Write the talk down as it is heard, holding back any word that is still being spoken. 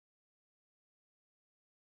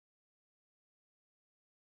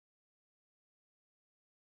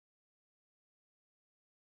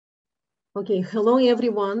Okay, hello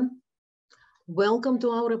everyone. Welcome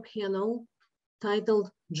to our panel titled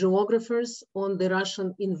Geographers on the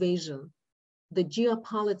Russian Invasion, the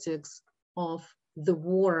Geopolitics of the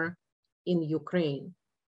War in Ukraine.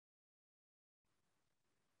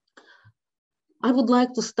 I would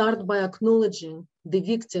like to start by acknowledging the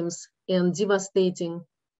victims and devastating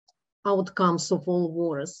outcomes of all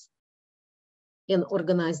wars and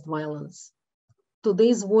organized violence.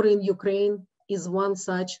 Today's war in Ukraine is one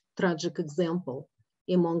such tragic example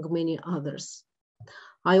among many others.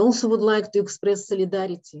 I also would like to express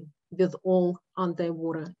solidarity with all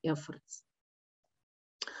anti-war efforts.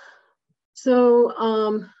 So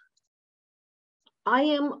I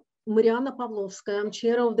am Marianna Pavlovskaya. I'm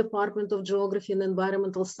chair of the Department of Geography and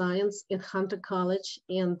Environmental Science at Hunter College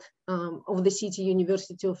and of the City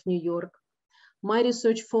University of New York. My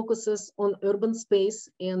research focuses on urban space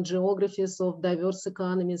and geographies of diverse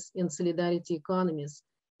economies and solidarity economies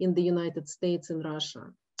in the United States and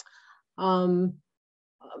Russia.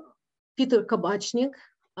 Peter Kabachnik,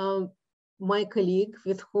 my colleague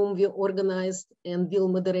with whom we organized and will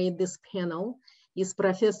moderate this panel, is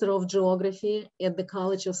professor of geography at the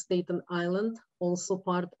College of Staten Island, also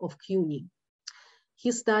part of CUNY.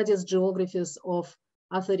 He studies geographies of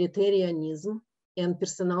authoritarianism and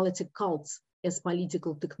personality cults as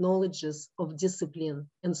political technologies of discipline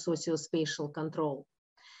and socio-spatial control.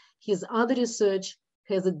 His other research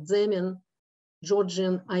has examined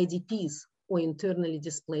Georgian IDPs, or internally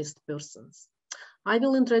displaced persons. I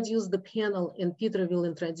will introduce the panel and Peter will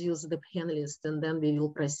introduce the panelists, and then we will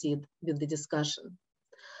proceed with the discussion.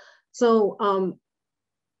 So,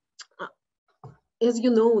 as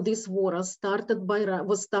you know, this war was started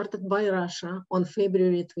by Russia on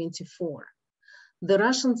February 24. The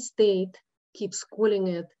Russian state keeps calling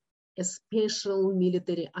it a special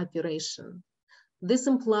military operation. This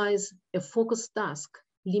implies a focused task,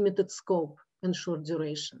 limited scope, and short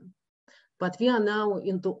duration. But we are now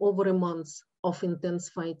into over a month of intense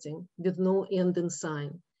fighting with no end in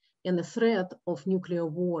sight, and the threat of nuclear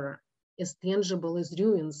war as tangible as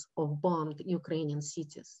ruins of bombed Ukrainian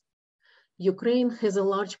cities. Ukraine has a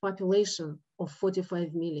large population of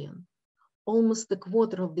 45 million. Almost a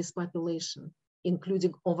quarter of this population,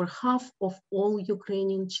 including over half of all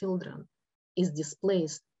Ukrainian children, is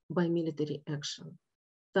displaced by military action.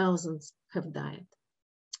 Thousands have died.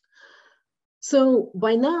 So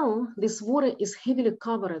by now, this war is heavily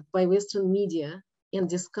covered by Western media and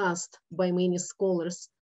discussed by many scholars,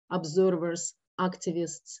 observers,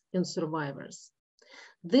 activists, and survivors.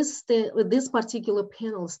 This particular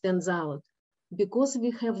panel stands out because we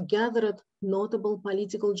have gathered notable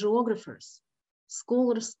political geographers,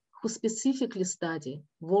 scholars who specifically study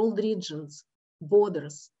world regions,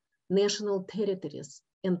 borders, national territories,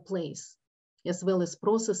 and place, as well as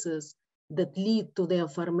processes that lead to their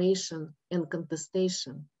formation and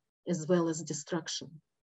contestation, as well as destruction.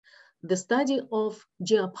 The study of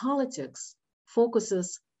geopolitics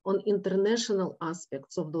focuses on international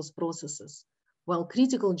aspects of those processes, while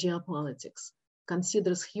critical geopolitics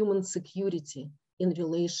considers human security in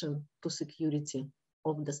relation to security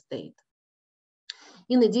of the state.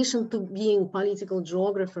 In addition to being political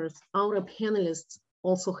geographers, our panelists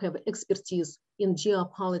also have expertise in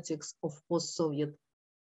geopolitics of post-Soviet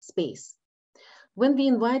space. When we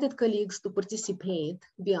invited colleagues to participate,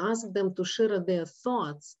 we asked them to share their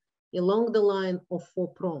thoughts along the line of 4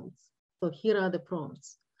 prompts. So here are the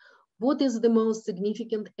prompts. What is the most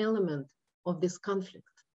significant element of this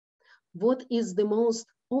conflict? What is the most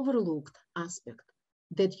overlooked aspect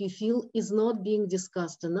that you feel is not being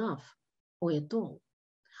discussed enough or at all?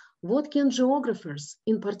 What can geographers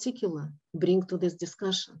in particular bring to this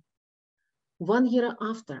discussion? 1 year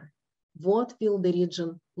after, what will the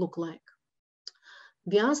region look like?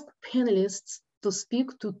 We asked panelists to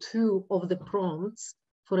speak to 2 of the prompts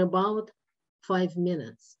for about 5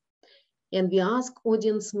 minutes. And we asked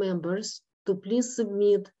audience members to please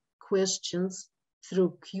submit questions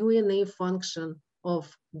through Q&A function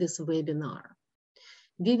of this webinar.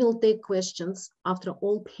 We will take questions after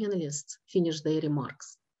all panelists finish their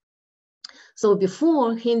remarks. So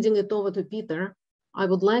before handing it over to Peter, I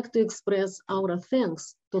would like to express our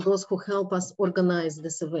thanks to those who help us organize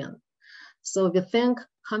this event. So we thank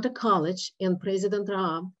Hunter College and President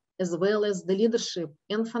Raab, as well as the leadership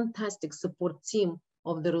and fantastic support team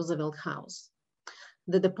of the Roosevelt House,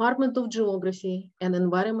 the Department of Geography and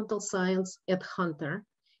Environmental Science at Hunter,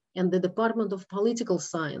 and the Department of Political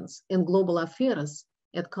Science and Global Affairs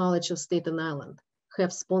at College of Staten Island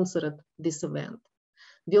have sponsored this event.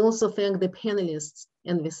 We also thank the panelists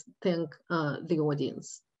and we thank the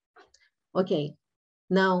audience. Okay,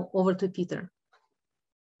 now over to Peter.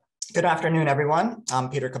 Good afternoon, everyone. I'm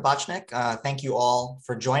Peter Kabachnik. Thank you all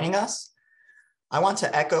for joining us. I want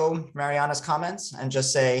to echo Marianna's comments and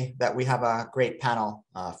just say that we have a great panel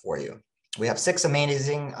for you. We have 6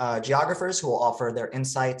 amazing geographers who will offer their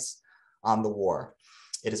insights on the war.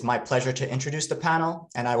 It is my pleasure to introduce the panel,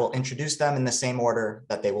 and I will introduce them in the same order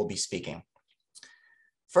that they will be speaking.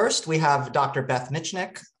 First, we have Dr. Beth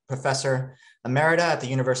Michnik, Professor Emerita at the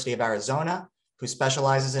University of Arizona, who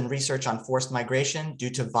specializes in research on forced migration due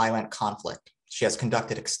to violent conflict. She has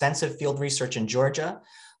conducted extensive field research in Georgia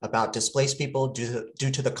about displaced people due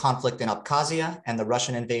to the conflict in Abkhazia and the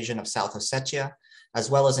Russian invasion of South Ossetia, as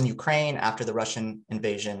well as in Ukraine after the Russian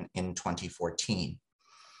invasion in 2014.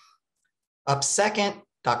 Up second,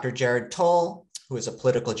 Dr. Jared Toll, who is a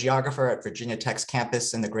political geographer at Virginia Tech's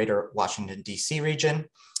campus in the greater Washington, D.C. region.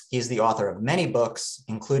 He is the author of many books,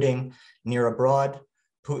 including Near Abroad,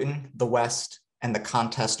 Putin, the West, and the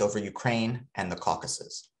Contest over Ukraine and the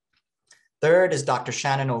Caucasus. Third is Dr.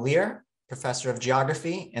 Shannon O'Lear, Professor of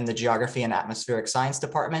Geography in the Geography and Atmospheric Science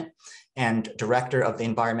Department and Director of the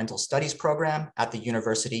Environmental Studies Program at the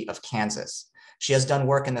University of Kansas. She has done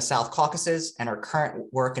work in the South Caucasus, and her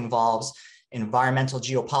current work involves environmental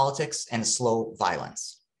geopolitics and slow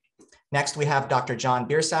violence. Next, we have Dr. John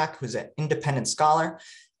Biersack, who's an independent scholar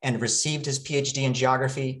and received his PhD in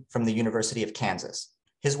geography from the University of Kansas.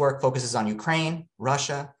 His work focuses on Ukraine,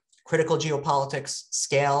 Russia, critical geopolitics,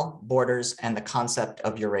 scale, borders, and the concept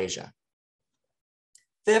of Eurasia.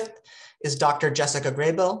 Fifth is Dr. Jessica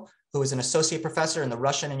Graybill, who is an associate professor in the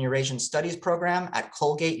Russian and Eurasian Studies program at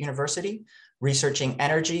Colgate University, researching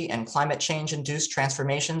energy and climate change-induced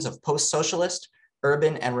transformations of post-socialist,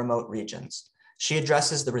 urban, and remote regions. She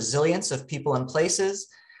addresses the resilience of people and places,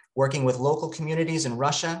 working with local communities in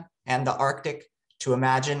Russia and the Arctic to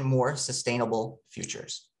imagine more sustainable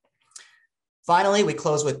futures. Finally, we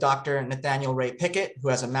close with Dr. Nathaniel Ray Pickett, who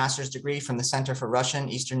has a master's degree from the Center for Russian,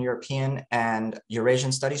 Eastern European, and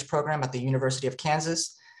Eurasian Studies program at the University of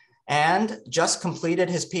Kansas, and just completed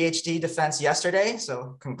his PhD defense yesterday,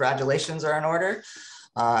 so congratulations are in order,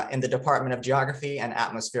 in the Department of Geography and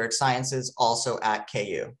Atmospheric Sciences, also at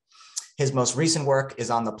KU. His most recent work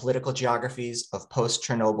is on the political geographies of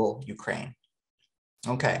post-Chernobyl Ukraine.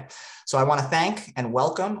 Okay, so I want to thank and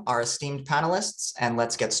welcome our esteemed panelists, and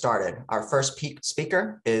let's get started. Our first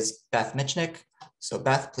speaker is Beth Michnik. So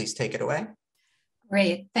Beth, please take it away.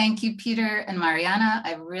 Great, thank you, Peter and Marianna.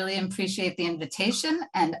 I really appreciate the invitation,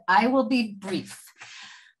 and I will be brief.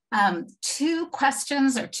 2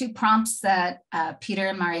 questions or 2 prompts that Peter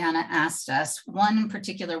and Marianna asked us. One in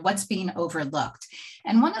particular, what's being overlooked?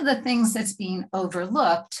 And one of the things that's being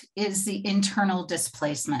overlooked is the internal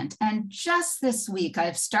displacement. And just this week,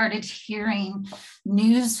 I've started hearing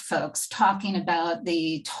news folks talking about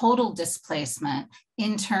the total displacement,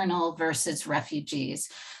 internal versus refugees.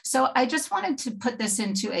 So I just wanted to put this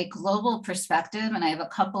into a global perspective, and I have a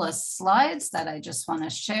couple of slides that I just want to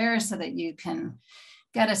share so that you can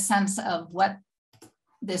get a sense of what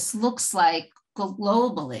this looks like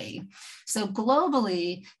globally. So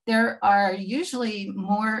globally, there are usually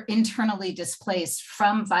more internally displaced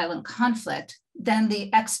from violent conflict than the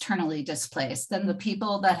externally displaced, than the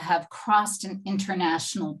people that have crossed an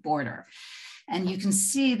international border. And you can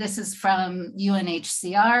see this is from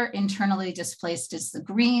UNHCR. Internally displaced is the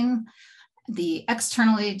green. The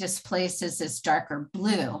externally displaced is this darker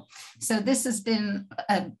blue. So this has been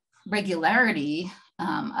a regularity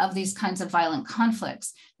of these kinds of violent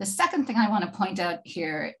conflicts. The second thing I want to point out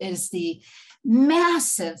here is the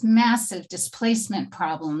massive, massive displacement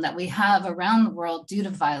problem that we have around the world due to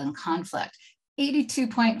violent conflict.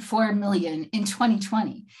 82.4 million in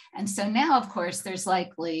 2020. And so now, of course, there's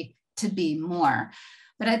likely to be more.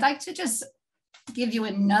 But I'd like to just give you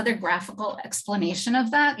another graphical explanation of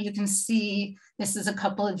that. You can see this is a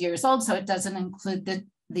couple of years old, so it doesn't include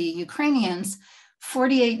the Ukrainians.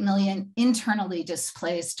 48 million internally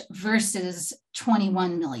displaced versus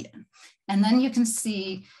 21 million. And then you can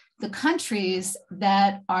see the countries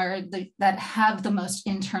that have the most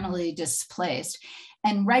internally displaced.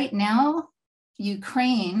 And right now,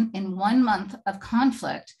 Ukraine, in 1 month of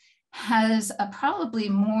conflict, has probably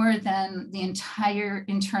more than the entire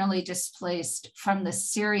internally displaced from the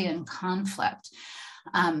Syrian conflict.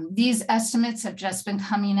 These estimates have just been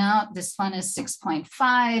coming out. This one is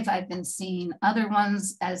 6.5. I've been seeing other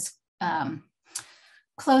ones as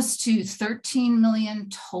close to 13 million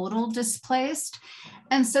total displaced.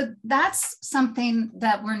 And so that's something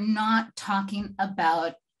that we're not talking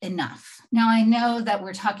about enough. Now, I know that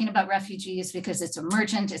we're talking about refugees because it's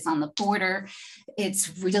emergent, it's on the border.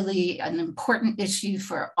 It's really an important issue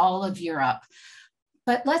for all of Europe.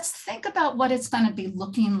 But let's think about what it's going to be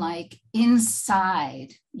looking like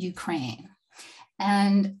inside Ukraine.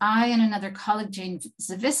 And I and another colleague, Jane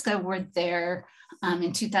Zawiska, were there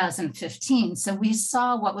in 2015. So we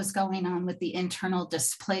saw what was going on with the internal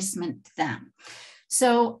displacement then.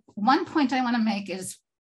 So one point I want to make is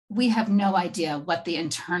we have no idea what the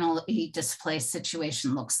internally displaced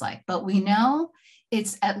situation looks like, but we know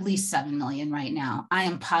it's at least 7 million right now. I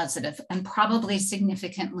am positive, and probably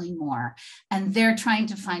significantly more. And they're trying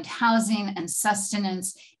to find housing and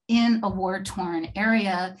sustenance in a war-torn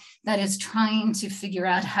area that is trying to figure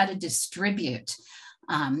out how to distribute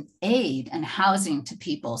aid and housing to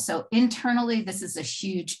people. So internally, this is a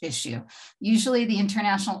huge issue. Usually the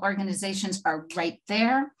international organizations are right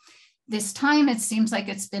there. This time, it seems like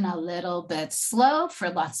it's been a little bit slow for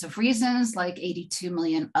lots of reasons, like 82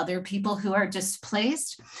 million other people who are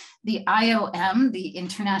displaced. The IOM, the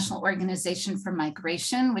International Organization for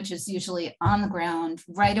Migration, which is usually on the ground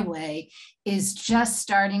right away, is just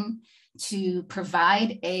starting to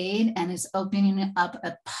provide aid and is opening up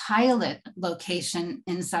a pilot location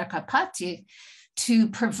in Zakarpattia to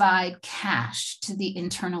provide cash to the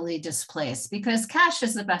internally displaced, because cash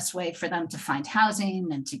is the best way for them to find housing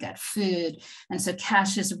and to get food. And so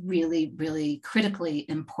cash is really, really critically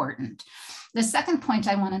important. The second point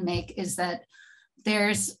I want to make is that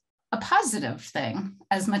there's a positive thing,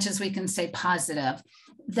 as much as we can say positive,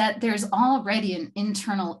 that there's already an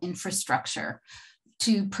internal infrastructure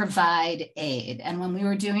to provide aid. And when we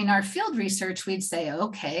were doing our field research, we'd say,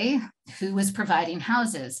 okay, who was providing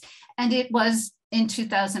houses? And it was in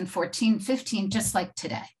 2014-15, just like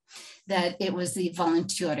today, that it was the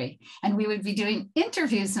volontieri. And we would be doing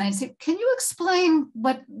interviews and I'd say, can you explain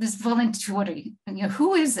what this volontieri,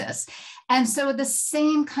 who is this? And so the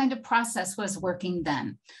same kind of process was working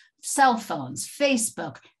then. Cell phones,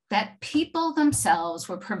 Facebook, that people themselves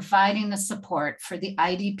were providing the support for the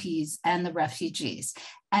IDPs and the refugees.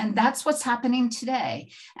 And that's what's happening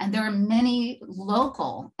today. And there are many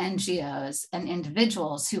local NGOs and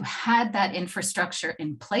individuals who had that infrastructure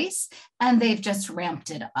in place, and they've just ramped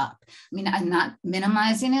it up. I mean, I'm not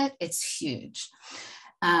minimizing it, it's huge.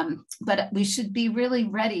 But we should be really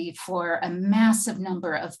ready for a massive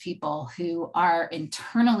number of people who are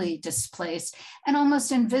internally displaced and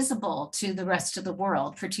almost invisible to the rest of the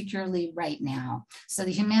world, particularly right now. So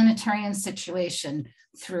the humanitarian situation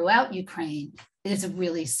throughout Ukraine is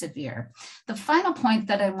really severe. The final point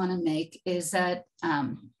that I want to make is that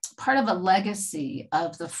part of a legacy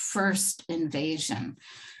of the first invasion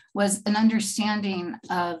was an understanding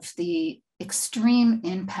of the extreme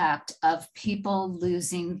impact of people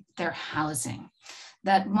losing their housing.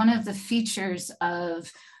 That one of the features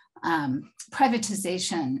of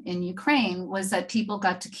privatization in Ukraine was that people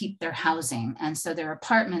got to keep their housing. And so their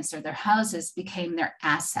apartments or their houses became their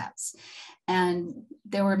assets. And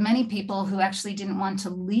there were many people who actually didn't want to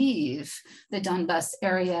leave the Donbas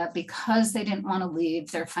area because they didn't want to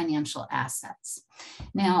leave their financial assets.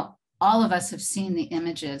 Now, all of us have seen the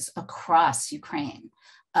images across Ukraine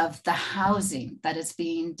of the housing that is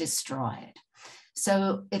being destroyed.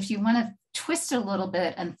 So if you want to twist it a little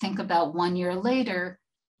bit and think about 1 year later,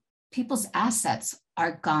 people's assets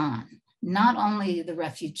are gone. Not only the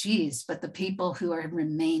refugees, but the people who are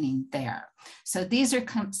remaining there. So these are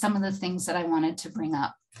some of the things that I wanted to bring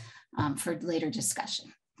up for later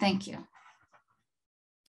discussion. Thank you.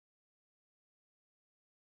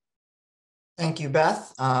 Thank you,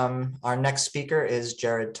 Beth. Our next speaker is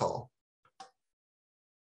Jared Tull.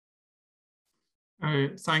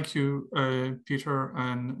 Thank you, Peter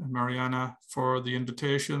and Marianna, for the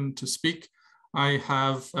invitation to speak. I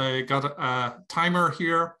have got a timer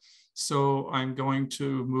here, so I'm going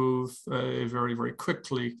to move very, very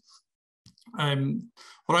quickly.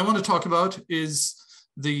 What I want to talk about is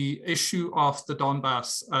the issue of the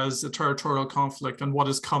Donbass as a territorial conflict and what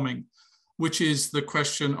is coming, which is the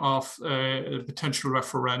question of a potential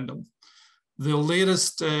referendum. The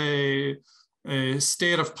latest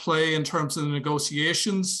state of play in terms of the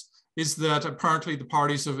negotiations is that apparently the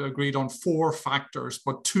parties have agreed on 4 factors,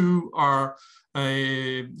 but 2 are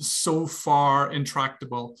so far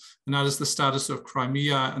intractable, and that is the status of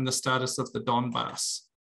Crimea and the status of the Donbass.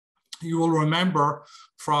 You will remember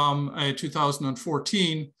from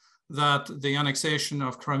 2014 that the annexation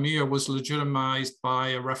of Crimea was legitimized by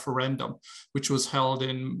a referendum, which was held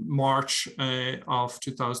in March of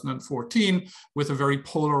 2014 with a very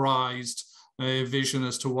polarized vision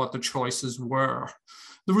as to what the choices were.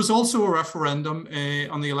 There was also a referendum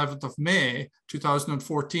on the 11th of May,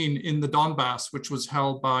 2014 in the Donbass, which was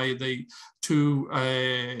held by the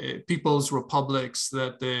 2 people's republics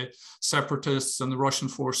that the separatists and the Russian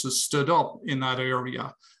forces stood up in that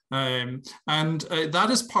area. That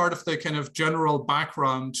is part of the kind of general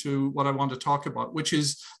background to what I want to talk about, which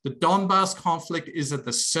is the Donbass conflict is at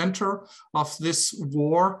the center of this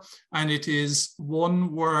war, and it is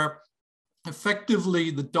one where effectively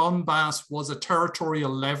the Donbass was a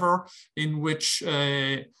territorial lever in which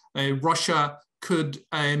Russia could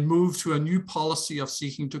move to a new policy of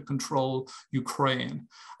seeking to control Ukraine.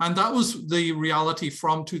 And that was the reality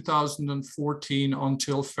from 2014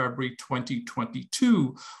 until February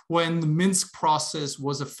 2022, when the Minsk process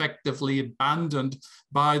was effectively abandoned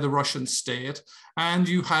by the Russian state. And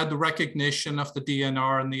you had the recognition of the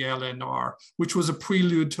DNR and the LNR, which was a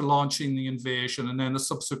prelude to launching the invasion. And then the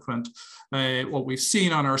subsequent, what we've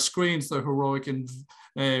seen on our screens, the heroic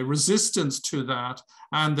resistance to that,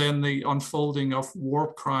 and then the unfolding of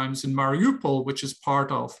war crimes in Mariupol, which is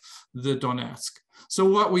part of the Donetsk. So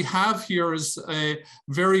what we have here is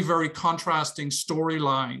very, very contrasting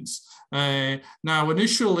storylines. Now,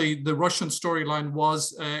 initially, the Russian storyline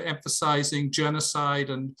was emphasizing genocide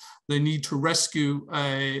and the need to rescue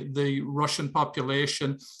the Russian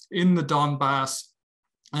population in the Donbass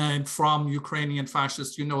and from Ukrainian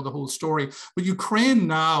fascists. You know the whole story. But Ukraine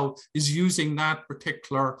now is using that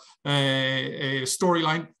particular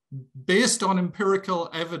storyline based on empirical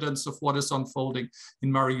evidence of what is unfolding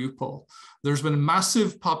in Mariupol. There's been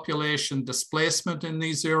massive population displacement in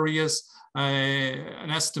these areas. An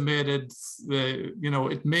estimated,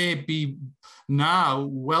 it may be now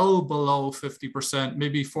well below 50%,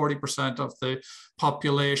 maybe 40% of the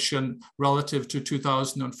population relative to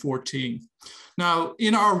 2014. Now,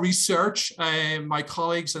 in our research, my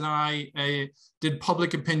colleagues and I did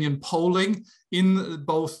public opinion polling in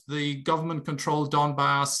both the government-controlled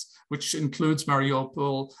Donbass, which includes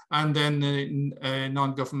Mariupol, and then the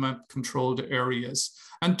non-government controlled areas.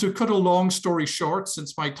 And to cut a long story short,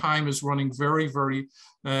 since my time is running very, very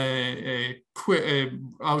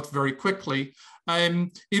out very quickly,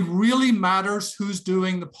 it really matters who's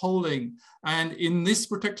doing the polling. And in this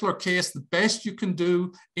particular case, the best you can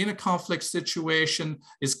do in a conflict situation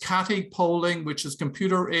is CATIG polling, which is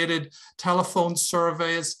computer-aided telephone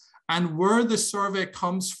surveys. And where the survey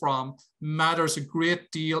comes from matters a great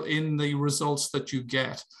deal in the results that you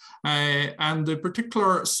get. And the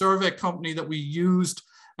particular survey company that we used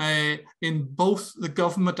in both the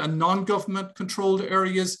government and non-government controlled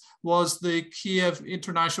areas was the Kiev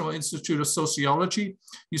International Institute of Sociology.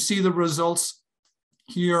 You see the results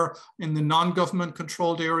here in the non-government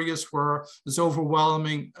controlled areas where there's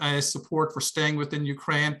overwhelming support for staying within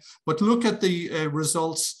Ukraine. But look at the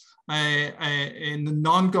results in the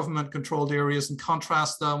non-government controlled areas and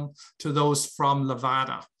contrast them to those from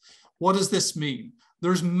Levada. What does this mean?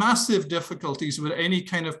 There's massive difficulties with any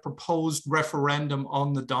kind of proposed referendum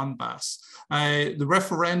on the Donbass. The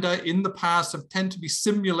referenda in the past have tended to be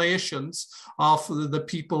simulations of the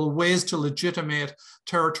people, ways to legitimate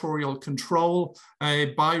territorial control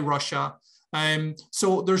by Russia.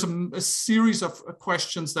 So there's a series of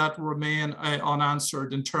questions that remain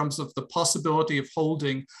unanswered in terms of the possibility of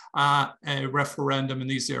holding a referendum in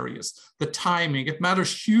these areas. The timing, it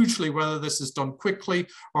matters hugely whether this is done quickly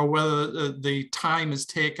or whether the time is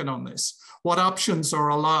taken on this. What options are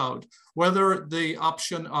allowed? Whether the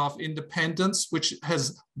option of independence, which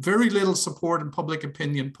has very little support in public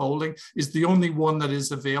opinion polling, is the only one that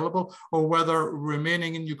is available, or whether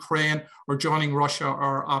remaining in Ukraine or joining Russia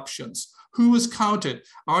are options. Who is counted?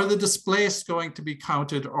 Are the displaced going to be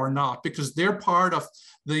counted or not? Because they're part of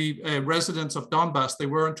the residents of Donbass. They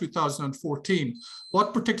were in 2014.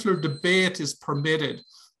 What particular debate is permitted,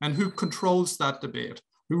 and who controls that debate?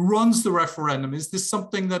 Who runs the referendum? Is this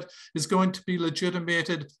something that is going to be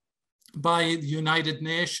legitimated by the United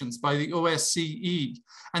Nations, by the OSCE?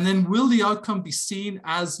 And then will the outcome be seen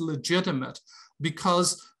as legitimate?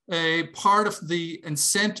 Because part of the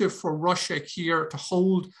incentive for Russia here to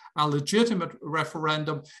hold a legitimate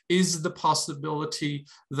referendum is the possibility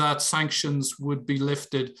that sanctions would be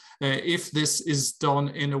lifted if this is done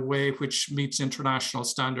in a way which meets international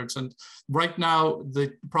standards. And right now,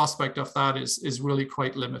 the prospect of that is really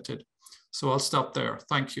quite limited. So I'll stop there.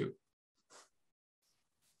 Thank you.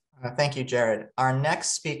 Thank you, Jared. Our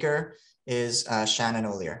next speaker is Shannon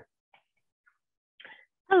O'Leary.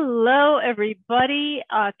 Hello, everybody.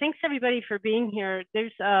 Thanks, everybody, for being here.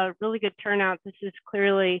 There's a really good turnout. This is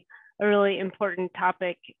clearly a really important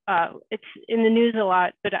topic. It's in the news a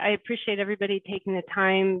lot, but I appreciate everybody taking the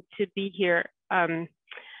time to be here. I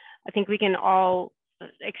think we can all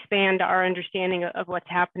expand our understanding of what's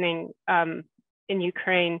happening in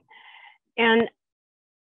Ukraine. And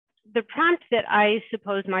the prompt that I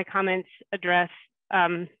suppose my comments address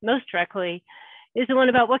most directly is the one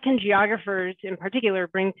about what can geographers in particular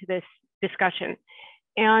bring to this discussion.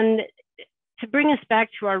 And to bring us back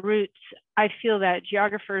to our roots, I feel that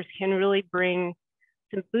geographers can really bring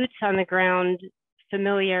some boots on the ground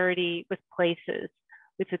familiarity with places,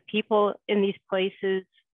 with the people in these places,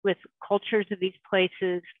 with cultures of these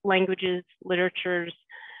places, languages, literatures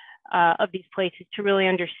of these places, to really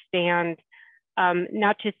understand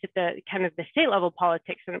not just at the kind of the state level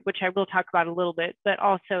politics, which I will talk about a little bit, but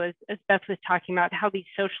also as Beth was talking about, how these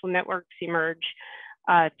social networks emerge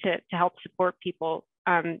to help support people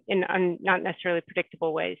in not necessarily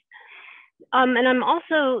predictable ways. And I'm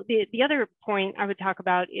also, the other point I would talk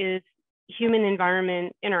about is human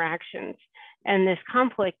environment interactions. And this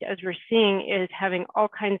conflict, as we're seeing, is having all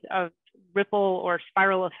kinds of ripple or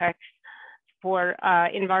spiral effects for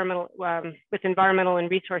with environmental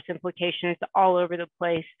and resource implications all over the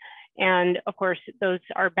place. And of course, those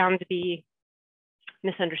are bound to be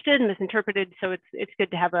misunderstood and misinterpreted. So it's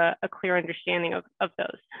good to have a clear understanding of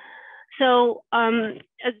those. So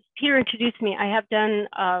as Peter introduced me, I have done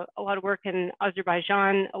a lot of work in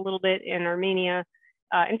Azerbaijan, a little bit in Armenia,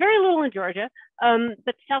 and very little in Georgia.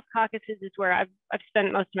 But South Caucasus is where I've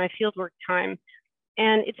spent most of my fieldwork time.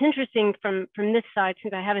 And it's interesting from this side,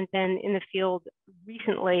 since I haven't been in the field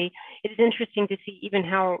recently, it is interesting to see even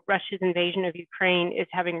how Russia's invasion of Ukraine is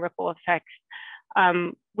having ripple effects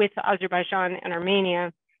with Azerbaijan and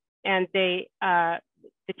Armenia, and the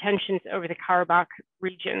tensions over the Karabakh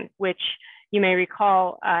region, which you may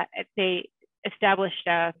recall, they established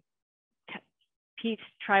a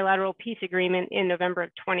trilateral peace agreement in November of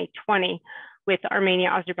 2020 with Armenia,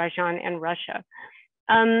 Azerbaijan, and Russia.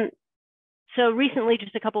 So recently,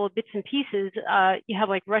 just a couple of bits and pieces, you have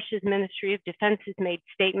like Russia's Ministry of Defense has made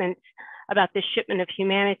statements about the shipment of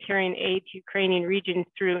humanitarian aid to Ukrainian regions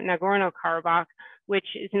through Nagorno-Karabakh, which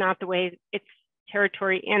is not the way it's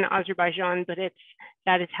territory in Azerbaijan, but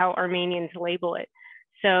that is how Armenians label it.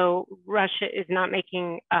 So Russia is not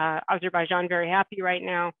making Azerbaijan very happy right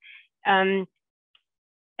now. And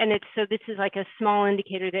so this is like a small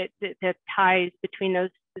indicator that ties between those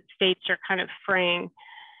states are kind of fraying.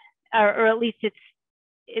 Or at least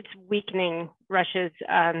it's weakening Russia's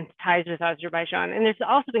ties with Azerbaijan. And there's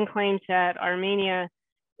also been claims that Armenia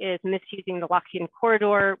is misusing the Lachian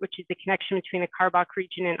corridor, which is the connection between the Karabakh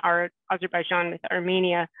region and Azerbaijan with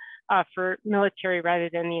Armenia for military rather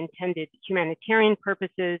than the intended humanitarian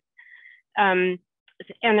purposes. And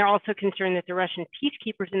they're also concerned that the Russian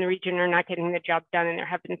peacekeepers in the region are not getting the job done, and there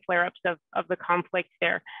have been flare-ups of the conflict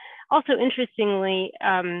there. Also, interestingly,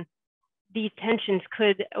 these tensions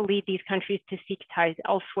could lead these countries to seek ties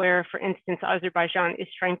elsewhere. For instance, Azerbaijan is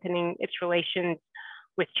strengthening its relations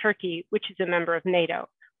with Turkey, which is a member of NATO.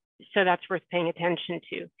 So that's worth paying attention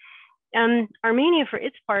to. Armenia, for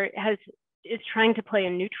its part, is trying to play a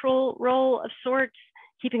neutral role of sorts,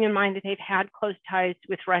 keeping in mind that they've had close ties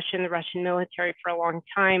with Russia and the Russian military for a long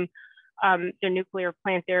time. Their nuclear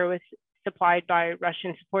plant there was supplied by Russia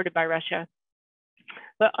and supported by Russia.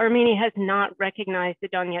 But Armenia has not recognized the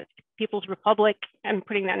Donetsk People's Republic, I'm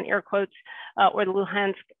putting that in air quotes, or the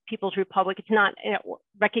Luhansk People's Republic. It's not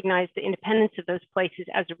recognized the independence of those places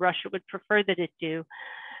as Russia would prefer that it do.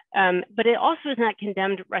 But it also has not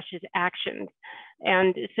condemned Russia's actions.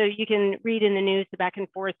 And so you can read in the news the back and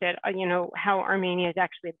forth that, how Armenia has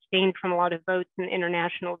actually abstained from a lot of votes in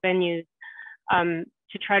international venues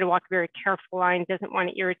to try to walk a very careful line, doesn't want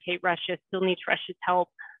to irritate Russia, still needs Russia's help,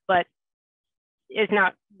 but is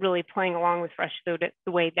not really playing along with Russia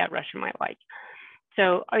the way that Russia might like.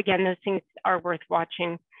 So again, those things are worth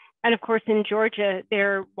watching. And of course, in Georgia,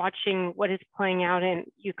 they're watching what is playing out in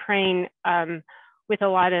Ukraine with a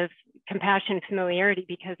lot of compassion and familiarity,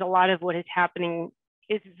 because a lot of what is happening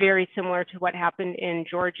is very similar to what happened in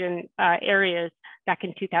Georgian areas back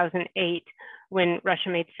in 2008, when Russia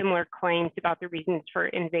made similar claims about the reasons for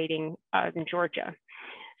invading in Georgia.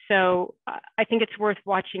 So I think it's worth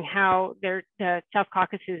watching how the South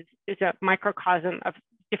Caucasus is a microcosm of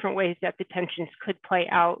different ways that the tensions could play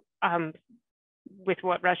out with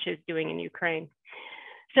what Russia is doing in Ukraine.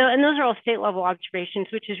 So, and those are all state level observations,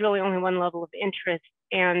 which is really only one level of interest.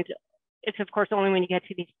 And it's of course only when you get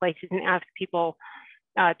to these places and ask people,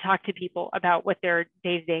 talk to people about what their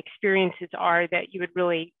day-to-day experiences are, that you would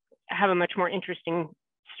really have a much more interesting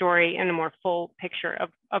story and a more full picture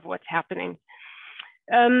of what's happening.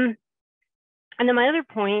 And then my other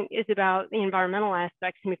point is about the environmental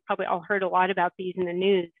aspects, and we've probably all heard a lot about these in the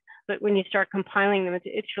news, but when you start compiling them,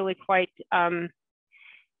 it's really quite,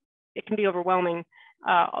 it can be overwhelming,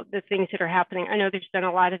 the things that are happening. I know there's been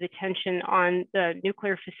a lot of attention on the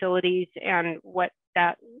nuclear facilities and what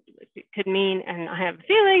that could mean, and I have a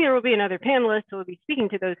feeling there will be another panelist who will be speaking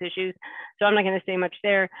to those issues, so I'm not going to say much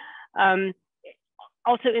there.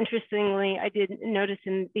 Also, interestingly, I did notice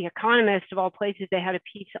in The Economist, of all places, they had a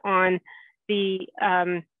piece on the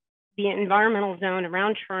environmental zone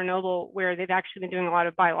around Chernobyl, where they've actually been doing a lot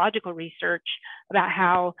of biological research about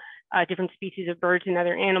how different species of birds and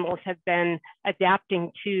other animals have been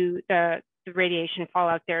adapting to the radiation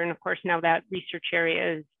fallout there. And of course, now that research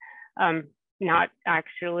area is not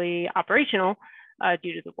actually operational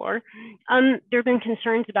due to the war. There have been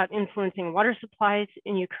concerns about influencing water supplies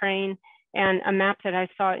in Ukraine, and a map that I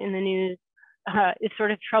saw in the news is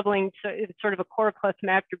sort of troubling. So it's sort of a choropleth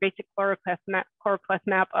map, your basic choropleth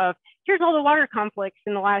map of here's all the water conflicts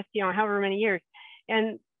in the last, however many years.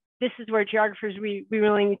 And this is where geographers, we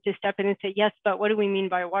really need to step in and say, yes, but what do we mean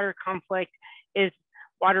by water conflict? Is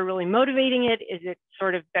water really motivating it? Is it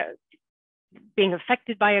sort of being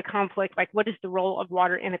affected by a conflict? Like, what is the role of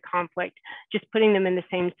water in a conflict? Just putting them in the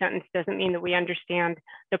same sentence doesn't mean that we understand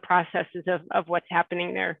the processes of what's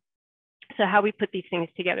happening there. So how we put these things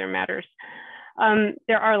together matters.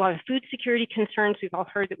 There are a lot of food security concerns. We've all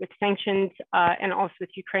heard that with sanctions and also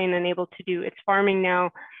with Ukraine unable to do its farming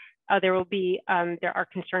now, there are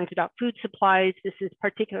concerns about food supplies. This is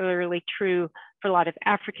particularly true for a lot of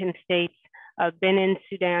African states. Benin,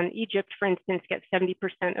 Sudan, Egypt, for instance, get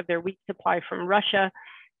 70% of their wheat supply from Russia,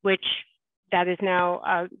 which that is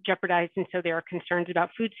now jeopardized. And so there are concerns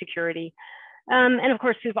about food security. And of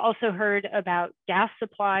course, we've also heard about gas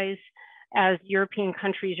supplies as European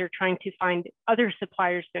countries are trying to find other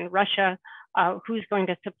suppliers than Russia. Who's going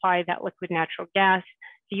to supply that liquid natural gas?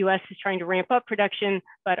 The US is trying to ramp up production,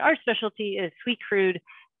 but our specialty is sweet crude,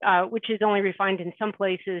 which is only refined in some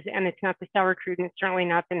places, and it's not the sour crude, and it's certainly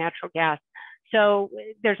not the natural gas. So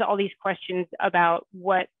there's all these questions about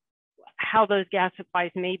how those gas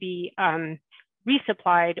supplies may be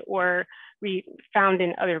resupplied or found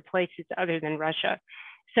in other places other than Russia.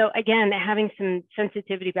 So again, having some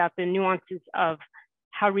sensitivity about the nuances of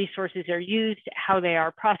how resources are used, how they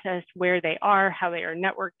are processed, where they are, how they are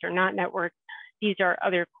networked or not networked. These are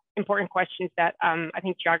other important questions that I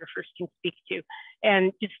think geographers can speak to.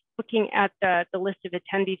 And just looking at the list of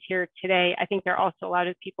attendees here today, I think there are also a lot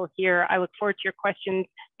of people here. I look forward to your questions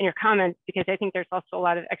and your comments because I think there's also a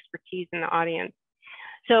lot of expertise in the audience.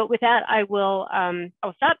 So with that,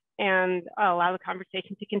 I'll stop and I'll allow the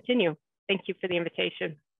conversation to continue. Thank you for the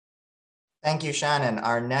invitation. Thank you, Shannon.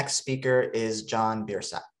 Our next speaker is John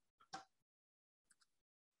Biersack.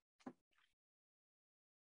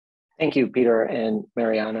 Thank you, Peter and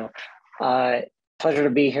Marianna. Pleasure to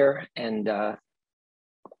be here and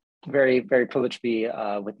very, very privileged to be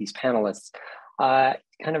with these panelists.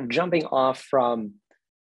 Kind of jumping off from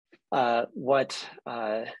what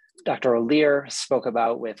Dr. O'Lear spoke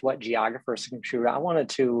about with what geographers can contribute, I wanted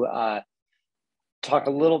to talk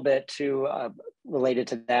a little bit too related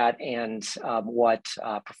to that and what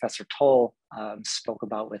Professor Toll spoke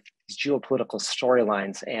about with these geopolitical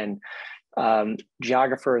storylines. And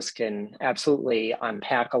geographers can absolutely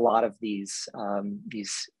unpack a lot of these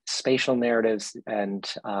spatial narratives and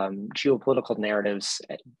geopolitical narratives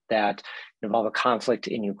that involve a conflict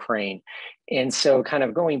in Ukraine. And so kind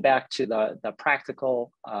of going back to the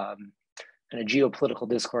practical and a geopolitical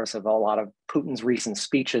discourse of a lot of Putin's recent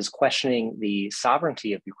speeches questioning the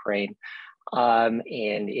sovereignty of Ukraine and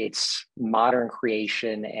its modern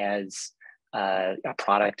creation as a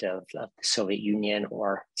product of the Soviet Union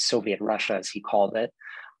or Soviet Russia, as he called it.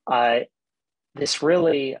 This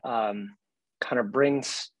really kind of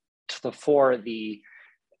brings to the fore the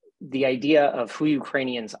idea of who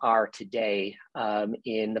Ukrainians are today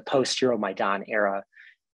in the post-Euromaidan era,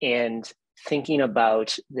 and thinking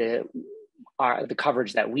about the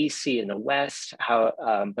coverage that we see in the West,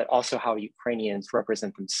 but also how Ukrainians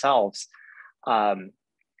represent themselves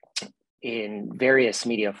in various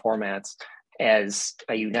media formats as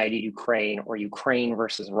a united Ukraine or Ukraine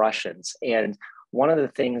versus Russians. And one of the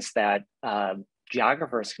things that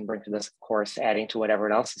geographers can bring to this, of course, adding to what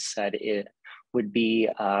everyone else has said, it would be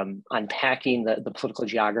unpacking the political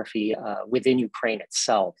geography within Ukraine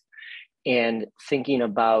itself and thinking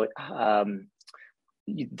about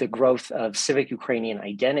the growth of civic Ukrainian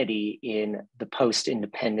identity in the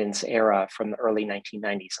post-independence era from the early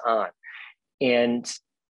 1990s on. And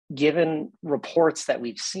given reports that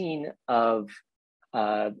we've seen of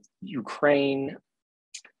Ukraine,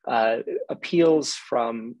 appeals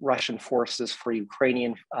from Russian forces for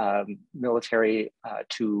Ukrainian military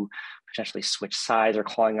to potentially switch sides or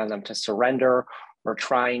calling on them to surrender, or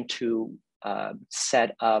trying to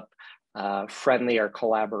set up friendly or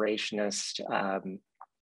collaborationist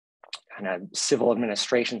kind of civil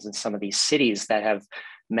administrations in some of these cities that have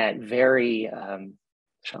met very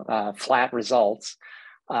flat results.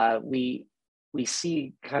 We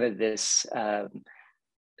see kind of this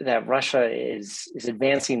that Russia is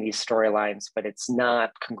advancing these storylines, but it's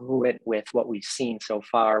not congruent with what we've seen so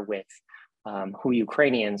far with who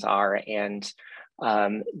Ukrainians are. And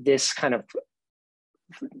this kind of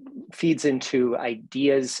feeds into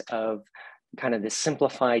ideas of kind of the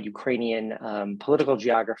simplified Ukrainian political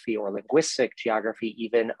geography or linguistic geography,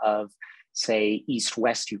 even of, say,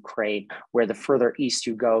 East-West Ukraine, where the further east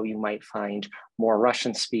you go, you might find more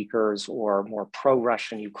Russian speakers or more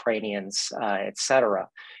pro-Russian Ukrainians, et cetera.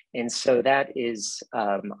 And so that is,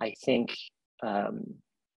 I think,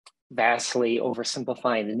 vastly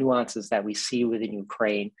oversimplifying the nuances that we see within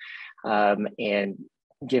Ukraine, and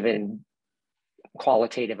given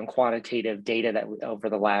qualitative and quantitative data that over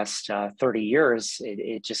the last 30 years,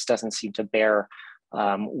 it just doesn't seem to bear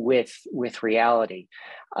with reality.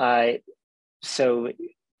 So,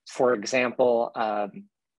 for example,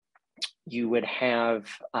 you would have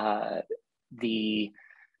the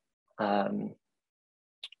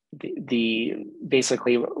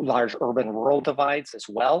basically large urban-rural divides as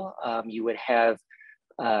well. You would have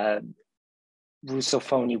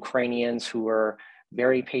Russophone Ukrainians who are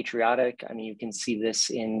very patriotic. I mean, you can see this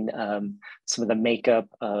in some of the makeup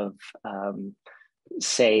of,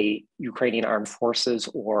 say, Ukrainian armed forces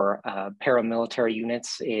or paramilitary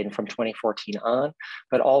units from 2014 on,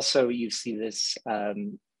 but also you see this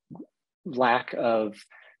lack of,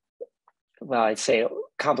 well, I'd say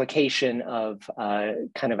complication of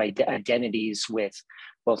kind of identities with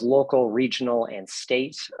both local, regional, and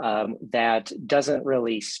state that doesn't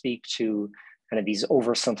really speak to kind of these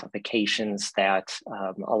oversimplifications that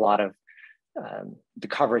a lot of the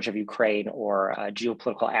coverage of Ukraine or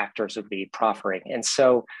geopolitical actors would be proffering. And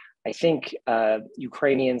so I think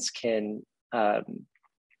Ukrainians can,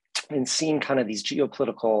 in seeing kind of these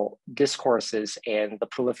geopolitical discourses and the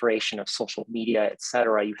proliferation of social media, et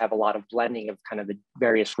cetera, you have a lot of blending of kind of the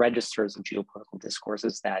various registers of geopolitical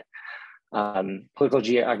discourses that political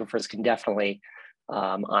geographers can definitely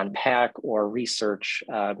unpack or research,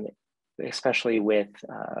 especially with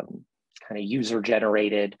kind of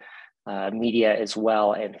user-generated media as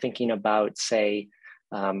well, and thinking about, say,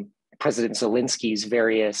 President Zelensky's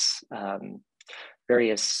various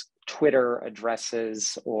Twitter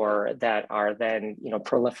addresses, or that are then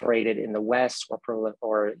proliferated in the West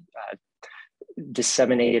or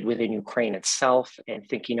disseminated within Ukraine itself, and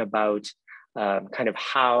thinking about kind of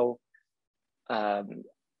how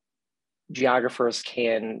geographers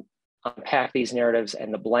can unpack these narratives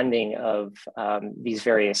and the blending of these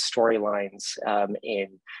various storylines in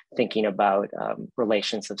thinking about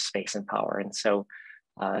relations of space and power. And so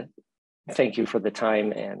thank you for the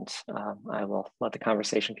time, and I will let the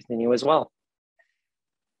conversation continue as well.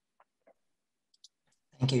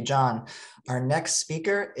 Thank you, John. Our next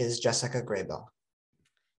speaker is Jessica Graybill.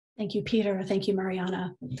 Thank you, Peter. Thank you,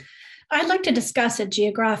 Marianna. I'd like to discuss a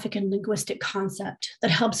geographic and linguistic concept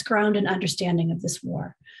that helps ground an understanding of this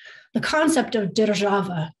war. The concept of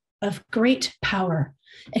держава, of great power,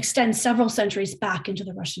 extends several centuries back into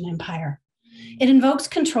the Russian Empire. It invokes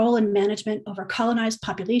control and management over colonized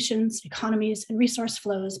populations, economies, and resource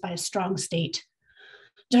flows by a strong state.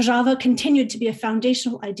 Держава continued to be a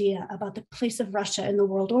foundational idea about the place of Russia in the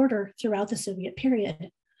world order throughout the Soviet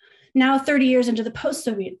period. Now, 30 years into the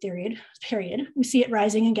post-Soviet period, we see it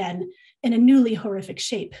rising again in a newly horrific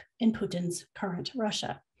shape in Putin's current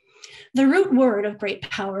Russia. The root word of great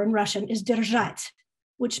power in Russian is держать,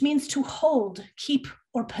 which means to hold, keep,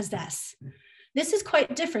 or possess. This is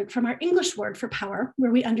quite different from our English word for power,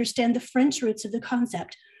 where we understand the French roots of the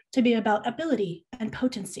concept to be about ability and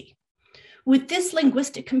potency. With this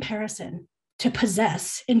linguistic comparison, to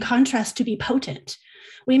possess, in contrast to be potent,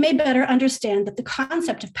 we may better understand that the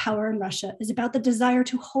concept of power in Russia is about the desire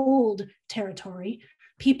to hold territory,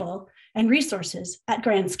 people, and resources at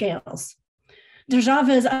grand scales.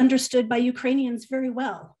 Держава is understood by Ukrainians very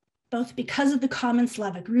well, both because of the common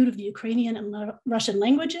Slavic root of the Ukrainian and Russian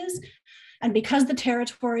languages, and because the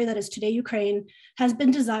territory that is today Ukraine has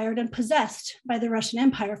been desired and possessed by the Russian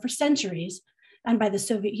Empire for centuries and by the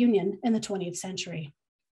Soviet Union in the 20th century.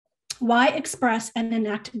 Why express and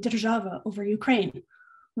enact держава over Ukraine?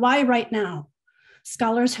 Why right now?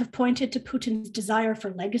 Scholars have pointed to Putin's desire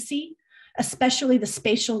for legacy, especially the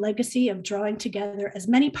spatial legacy of drawing together as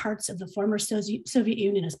many parts of the former Soviet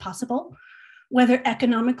Union as possible, whether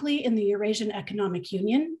economically in the Eurasian Economic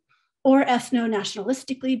Union or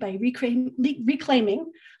ethno-nationalistically by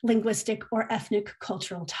reclaiming linguistic or ethnic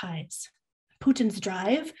cultural ties. Putin's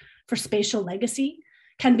drive for spatial legacy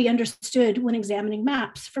can be understood when examining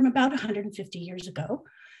maps from about 150 years ago,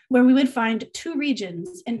 where we would find two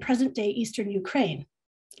regions in present-day Eastern Ukraine,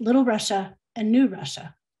 Little Russia and New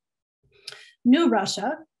Russia. New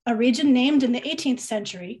Russia a region named in the 18th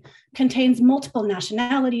century, contains multiple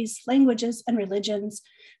nationalities, languages, and religions,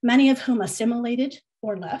 many of whom assimilated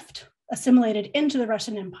or left, assimilated into the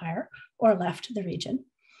Russian Empire or left the region,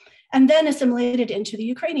 and then assimilated into the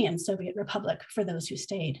Ukrainian Soviet Republic for those who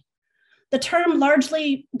stayed. The term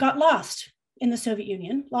largely got lost in the Soviet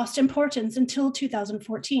Union, lost importance until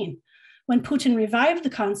 2014, when Putin revived the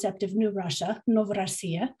concept of New Russia,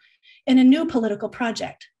 Novorossiya, in a new political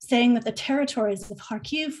project, saying that the territories of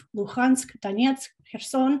Kharkiv, Luhansk, Donetsk,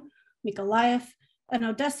 Kherson, Mykolaiv, and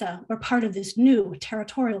Odessa were part of this new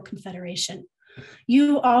territorial confederation.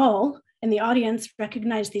 You all in the audience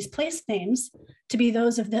recognize these place names to be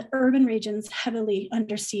those of the urban regions heavily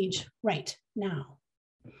under siege right now.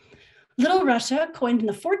 Little Russia, coined in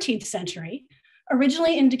the 14th century,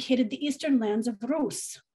 originally indicated the eastern lands of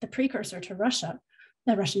Rus, the precursor to Russia,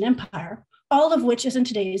 the Russian Empire, all of which is in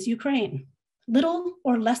today's Ukraine. Little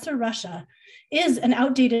or Lesser Russia is an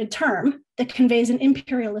outdated term that conveys an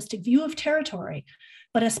imperialistic view of territory,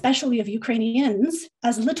 but especially of Ukrainians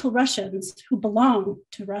as little Russians who belong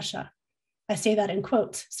to Russia. I say that in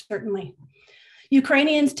quotes, certainly.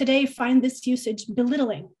 Ukrainians today find this usage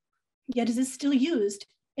belittling, yet it is still used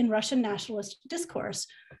in Russian nationalist discourse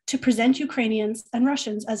to present Ukrainians and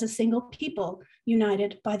Russians as a single people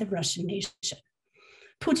united by the Russian nation.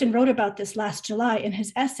 Putin wrote about this last July in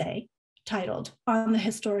his essay titled On the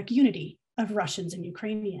Historic Unity of Russians and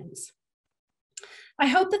Ukrainians. I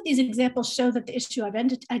hope that these examples show that the issue of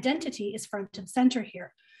identity is front and center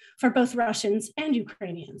here for both Russians and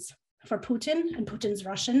Ukrainians. For Putin and Putin's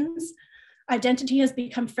Russians, identity has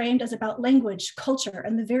become framed as about language, culture,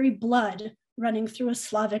 and the very blood running through a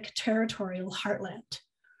Slavic territorial heartland.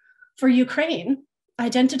 For Ukraine,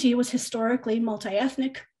 identity was historically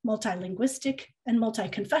multi-ethnic, multilinguistic, and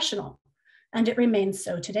multi-confessional, and it remains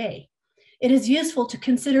so today. It is useful to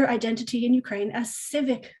consider identity in Ukraine as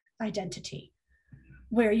civic identity,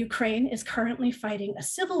 where Ukraine is currently fighting a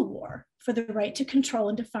civil war for the right to control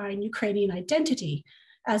and define Ukrainian identity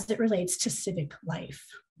as it relates to civic life.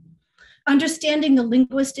 Understanding the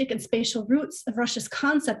linguistic and spatial roots of Russia's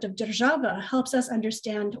concept of Derzhava helps us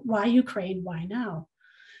understand why Ukraine, why now.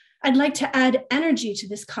 I'd like to add energy to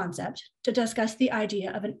this concept to discuss the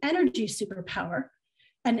idea of an energy superpower,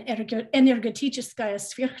 an energeticheskaya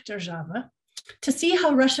sverхдержава, to see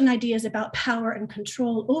how Russian ideas about power and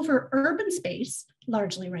control over urban space,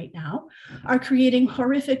 largely right now, are creating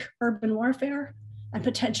horrific urban warfare and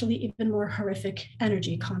potentially even more horrific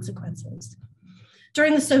energy consequences.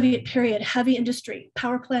 During the Soviet period, heavy industry,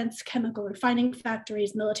 power plants, chemical refining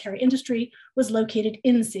factories, military industry was located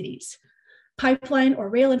in cities. Pipeline or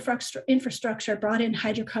rail infrastructure brought in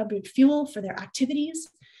hydrocarbon fuel for their activities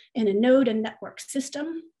in a node and network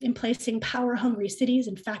system, in placing power-hungry cities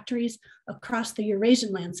and factories across the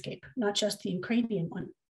Eurasian landscape, not just the Ukrainian one.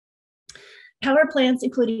 Power plants,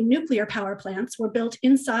 including nuclear power plants, were built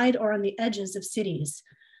inside or on the edges of cities.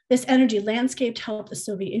 This energy landscape helped the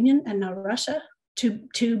Soviet Union and now Russia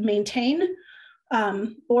to maintain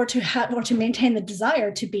or to maintain the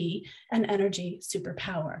desire to be an energy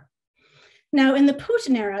superpower. Now, in the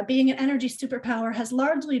Putin era, being an energy superpower has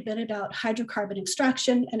largely been about hydrocarbon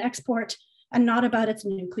extraction and export and not about its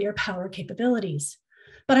nuclear power capabilities.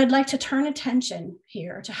 But I'd like to turn attention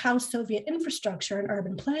here to how Soviet infrastructure and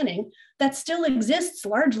urban planning that still exists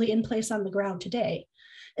largely in place on the ground today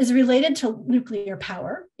is related to nuclear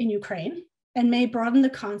power in Ukraine and may broaden the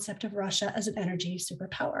concept of Russia as an energy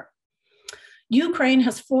superpower. Ukraine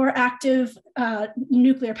has 4 active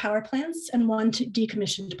nuclear power plants and 1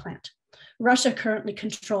 decommissioned plant. Russia currently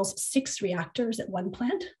controls 6 reactors at one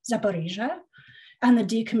plant, Zaporizhzhia, and the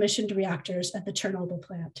decommissioned reactors at the Chernobyl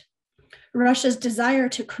plant. Russia's desire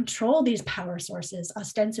to control these power sources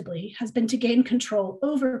ostensibly has been to gain control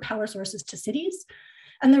over power sources to cities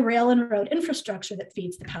and the rail and road infrastructure that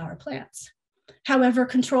feeds the power plants. However,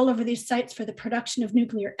 control over these sites for the production of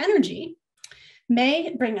nuclear energy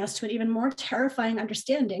may bring us to an even more terrifying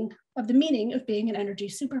understanding of the meaning of being an energy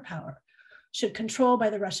superpower. Should control by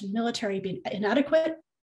the Russian military be inadequate,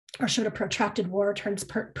 or should a protracted war turn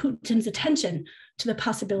Putin's attention to the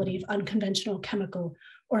possibility of unconventional chemical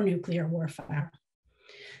or nuclear warfare?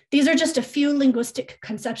 These are just a few linguistic,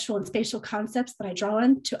 conceptual, and spatial concepts that I draw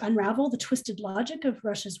on to unravel the twisted logic of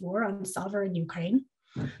Russia's war on sovereign Ukraine.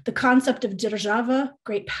 The concept of Derzhava,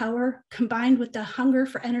 great power, combined with the hunger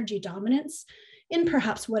for energy dominance, in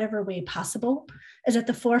perhaps whatever way possible, is at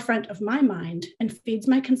the forefront of my mind and feeds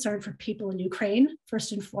my concern for people in Ukraine,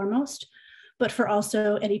 first and foremost, but for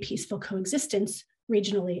also any peaceful coexistence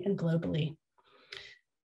regionally and globally.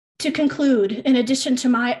 To conclude, in addition to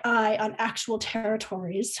my eye on actual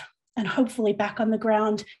territories, and hopefully back on the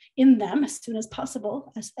ground in them as soon as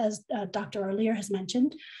possible, as Dr. Arlier has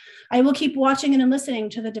mentioned. I will keep watching and listening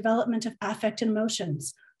to the development of affect and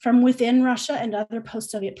emotions from within Russia and other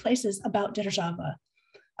post-Soviet places about Derzhava.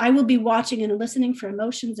 I will be watching and listening for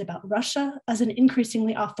emotions about Russia as an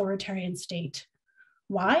increasingly authoritarian state.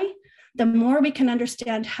 Why? The more we can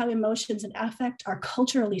understand how emotions and affect are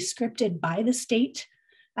culturally scripted by the state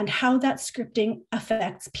and how that scripting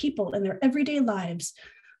affects people in their everyday lives,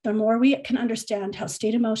 the more we can understand how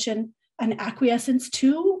state emotion and acquiescence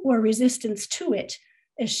to or resistance to it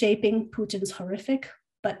is shaping Putin's horrific,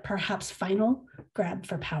 but perhaps final grab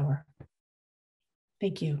for power.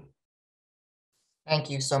 Thank you. Thank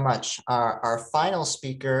you so much. Our final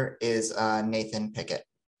speaker is Nathan Pickett.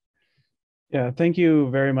 Yeah, thank you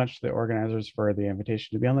very much to the organizers for the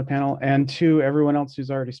invitation to be on the panel, and to everyone else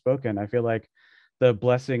who's already spoken. I feel like the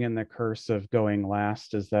blessing and the curse of going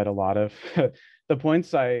last is that a lot of the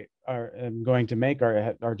points I am going to make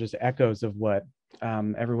are just echoes of what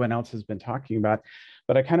everyone else has been talking about.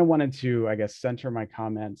 But I kind of wanted to, I guess, center my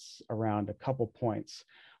comments around a couple points.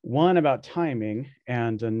 One about timing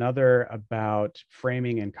and another about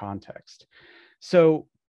framing and context. So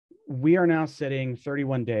we are now sitting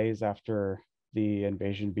 31 days after the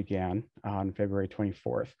invasion began on February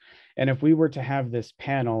 24th. And if we were to have this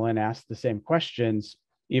panel and ask the same questions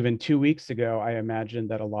even 2 weeks ago, I imagine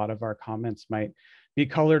that a lot of our comments might be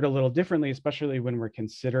colored a little differently, especially when we're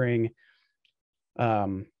considering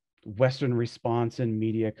Western response and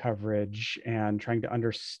media coverage and trying to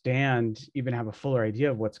understand, even have a fuller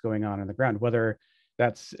idea of what's going on the ground, whether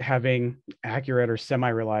that's having accurate or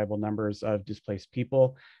semi-reliable numbers of displaced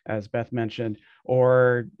people, as Beth mentioned,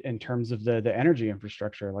 or in terms of the energy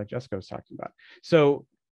infrastructure, like Jessica was talking about. So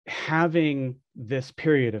having this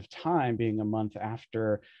period of time being a month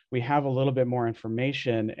after we have a little bit more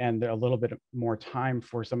information and a little bit more time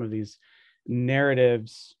for some of these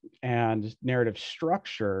narratives and narrative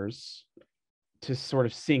structures to sort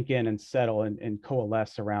of sink in and settle and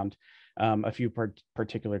coalesce around a few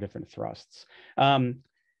particular different thrusts. And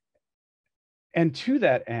to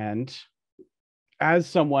that end, as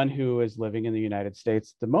someone who is living in the United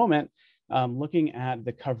States at the moment, looking at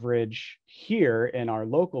the coverage here in our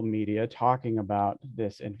local media talking about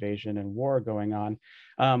this invasion and war going on,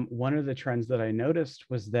 one of the trends that I noticed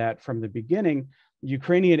was that from the beginning,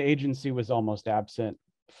 Ukrainian agency was almost absent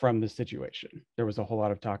from the situation. There was a whole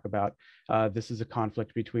lot of talk about this is a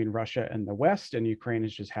conflict between Russia and the West, and Ukraine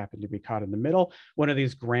has just happened to be caught in the middle. One of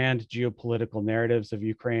these grand geopolitical narratives of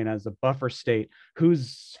Ukraine as a buffer state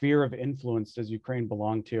whose sphere of influence does Ukraine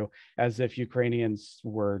belong to, as if Ukrainians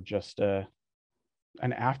were just an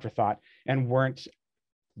afterthought and weren't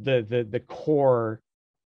the core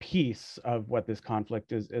piece of what this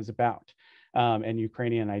conflict is about. And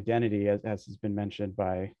Ukrainian identity, as has been mentioned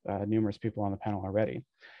by numerous people on the panel already.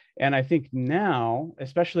 And I think now,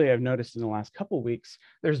 especially I've noticed in the last couple of weeks,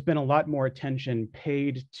 there's been a lot more attention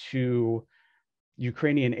paid to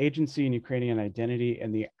Ukrainian agency and Ukrainian identity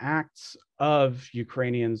and the acts of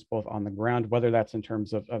Ukrainians both on the ground, whether that's in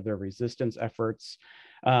terms of their resistance efforts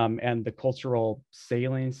and the cultural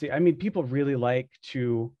saliency. I mean, people really like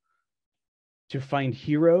to find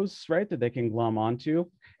heroes, right, that they can glom onto.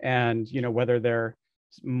 And, you know, whether they're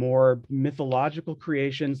more mythological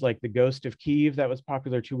creations like the Ghost of Kiev that was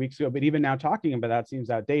popular 2 weeks ago, but even now talking about that seems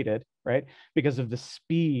outdated, right? Because of the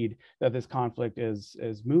speed that this conflict is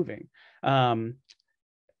moving. And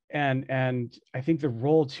I think the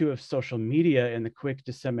role too of social media in the quick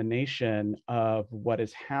dissemination of what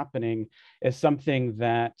is happening is something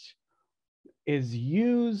that is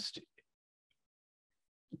used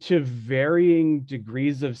to varying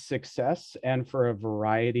degrees of success and for a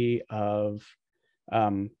variety of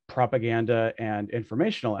propaganda and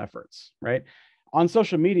informational efforts, right? On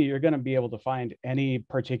social media, you're going to be able to find any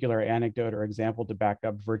particular anecdote or example to back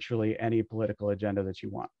up virtually any political agenda that you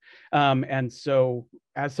want. And so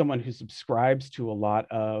as someone who subscribes to a lot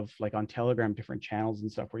of, like on Telegram, different channels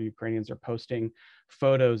and stuff where Ukrainians are posting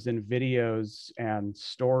photos and videos and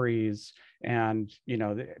stories, and you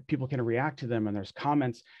know, people can react to them and there's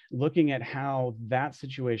comments, looking at how that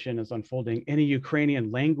situation is unfolding in a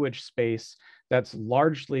Ukrainian language space that's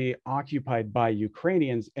largely occupied by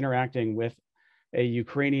Ukrainians interacting with a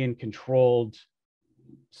Ukrainian controlled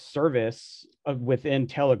service within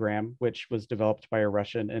Telegram, which was developed by a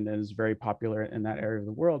Russian and is very popular in that area of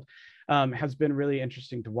the world, has been really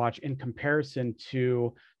interesting to watch in comparison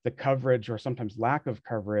to the coverage or sometimes lack of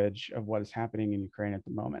coverage of what is happening in Ukraine at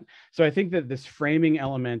the moment. So I think that this framing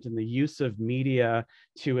element and the use of media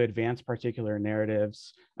to advance particular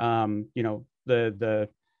narratives, you know,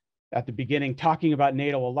 at the beginning talking about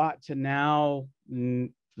NATO a lot to now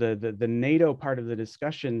the NATO part of the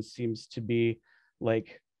discussion seems to be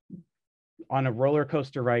like on a roller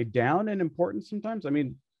coaster ride down in importance sometimes. I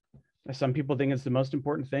mean, some people think it's the most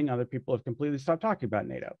important thing. Other people have completely stopped talking about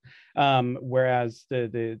NATO. Whereas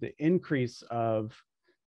the increase of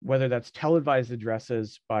whether that's televised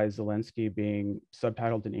addresses by Zelensky being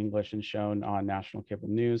subtitled in English and shown on national cable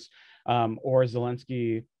news, or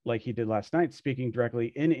Zelensky, like he did last night, speaking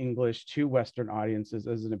directly in English to Western audiences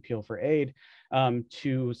as an appeal for aid,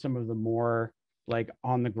 to some of the more like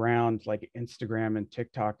on the ground, like Instagram and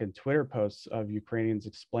TikTok and Twitter posts of Ukrainians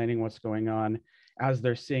explaining what's going on as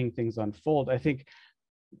they're seeing things unfold. I think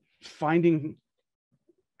finding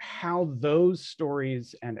how those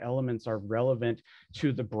stories and elements are relevant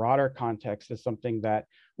to the broader context is something that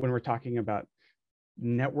when we're talking about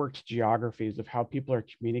networked geographies of how people are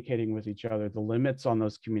communicating with each other, the limits on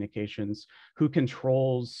those communications, who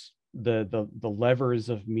controls the levers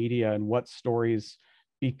of media and what stories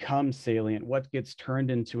become salient, what gets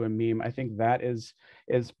turned into a meme. I think that is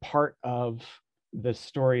part of the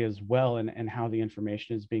story as well, and how the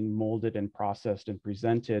information is being molded and processed and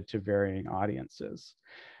presented to varying audiences.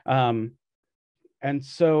 And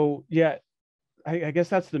so, yeah, I guess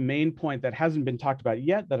that's the main point that hasn't been talked about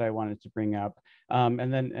yet that I wanted to bring up.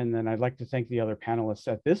 And then I'd like to thank the other panelists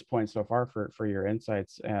at this point so far for your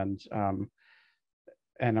insights, and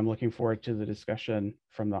I'm looking forward to the discussion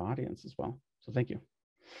from the audience as well. So thank you.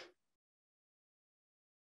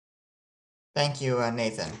 Thank you,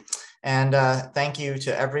 Nathan. And thank you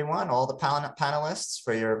to everyone, all the panelists,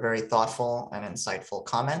 for your very thoughtful and insightful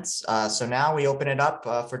comments. So now we open it up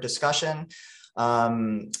for discussion.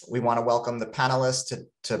 We want to welcome the panelists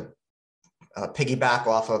to piggyback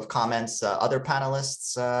off of comments other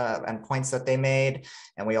panelists and points that they made.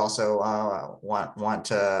 And we also want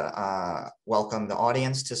to welcome the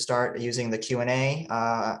audience to start using the Q&A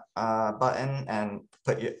button and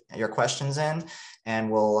put your questions in, and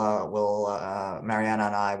Marianna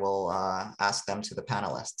and I will ask them to the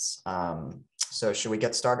panelists. So should we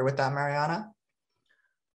get started with that, Marianna?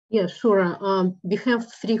 Yeah, sure. We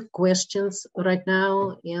have 3 questions right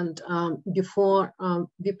now, and before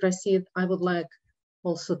we proceed, I would like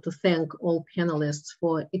also to thank all panelists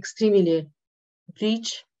for extremely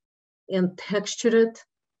rich and textured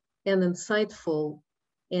and insightful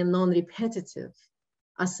and non-repetitive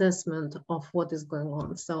assessment of what is going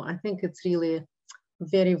on. So I think it's really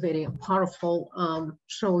very, very powerful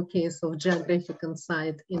showcase of geographic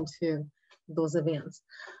insight into those events.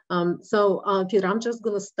 Peter, I'm just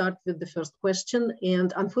going to start with the first question.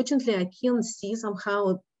 And unfortunately, I can't see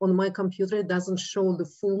somehow on my computer, it doesn't show the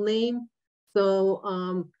full name. So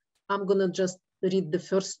I'm going to just read the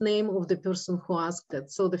first name of the person who asked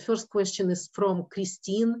it. So the first question is from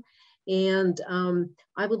Christine. And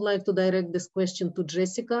I would like to direct this question to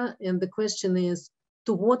Jessica. And the question is,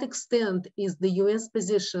 to what extent is the US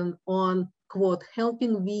position on, quote,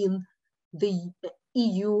 helping wean the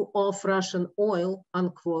EU of Russian oil,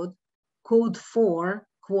 unquote, code for,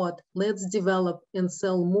 quote, let's develop and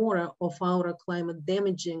sell more of our climate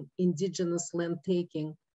damaging indigenous land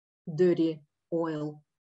taking dirty oil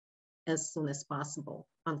as soon as possible,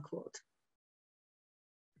 unquote.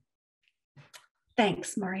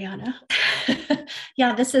 Thanks, Marianna.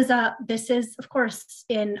 Yeah, this is of course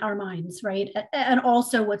in our minds, right? And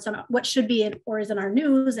also what should be in, or is in our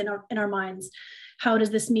news, in our minds. How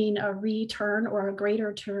does this mean a return or a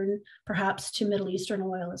greater turn, perhaps, to Middle Eastern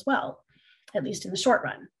oil as well, at least in the short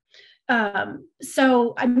run?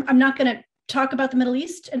 So I'm not going to talk about the Middle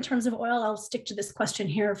East in terms of oil. I'll stick to this question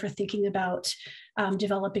here for thinking about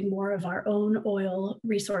developing more of our own oil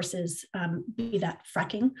resources, be that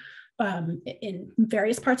fracking in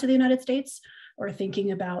various parts of the United States, or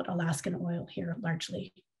thinking about Alaskan oil here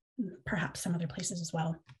largely, perhaps some other places as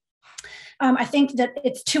well. I think that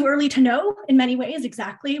it's too early to know in many ways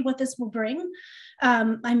exactly what this will bring.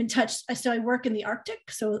 I'm in touch, so I work in the Arctic,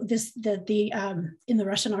 so in the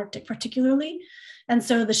Russian Arctic particularly. And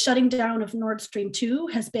so the shutting down of Nord Stream 2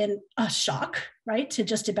 has been a shock, right, to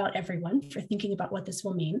just about everyone for thinking about what this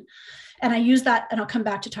will mean. And I use that, and I'll come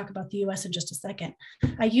back to talk about the US in just a second.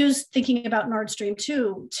 I use thinking about Nord Stream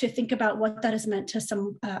 2 to think about what that has meant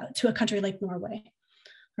to a country like Norway,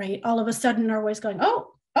 right? All of a sudden, Norway's going,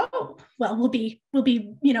 oh, well, we'll be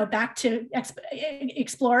back to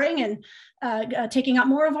exploring and taking out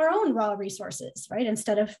more of our own raw resources, right?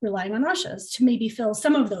 Instead of relying on Russia's to maybe fill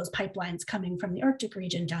some of those pipelines coming from the Arctic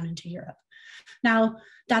region down into Europe. Now,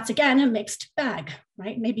 that's again a mixed bag,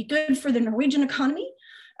 right? Maybe good for the Norwegian economy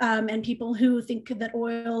and people who think that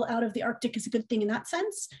oil out of the Arctic is a good thing in that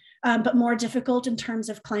sense, but more difficult in terms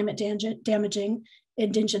of climate damaging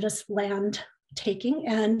indigenous land taking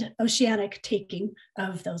and oceanic taking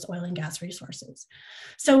of those oil and gas resources.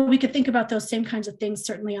 So we could think about those same kinds of things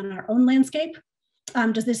certainly on our own landscape.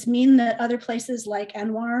 Does this mean that other places like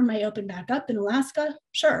ANWR may open back up in Alaska?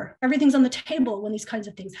 Sure, everything's on the table when these kinds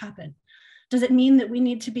of things happen. Does it mean that we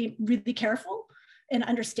need to be really careful in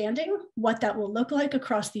understanding what that will look like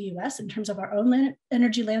across the US in terms of our own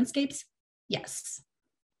energy landscapes? Yes.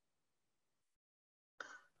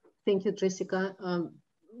 Thank you, Jessica.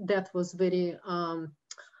 That was very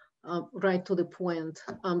right to the point.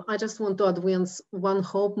 I just want to advance one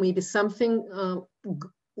hope, maybe something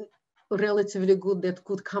relatively good that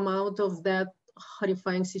could come out of that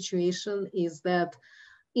horrifying situation is that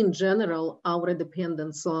in general, our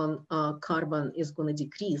dependence on carbon is going to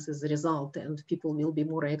decrease as a result, and people will be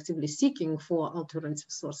more actively seeking for alternative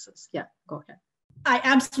sources. Yeah, go ahead. I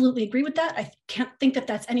absolutely agree with that. I can't think that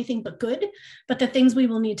that's anything but good, but the things we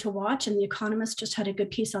will need to watch, and The Economist just had a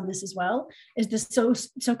good piece on this as well, is the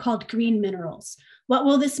so-called green minerals. What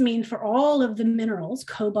will this mean for all of the minerals,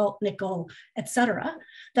 cobalt, nickel, et cetera,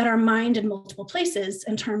 that are mined in multiple places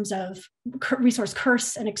in terms of resource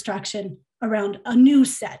curse and extraction around a new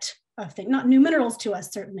set of things, not new minerals to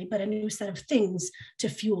us certainly, but a new set of things to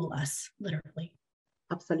fuel us, literally.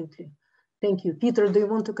 Absolutely. Thank you. Peter, do you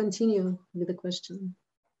want to continue with the question?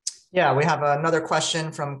 Yeah, we have another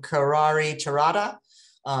question from Karari Tarada.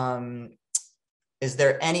 Is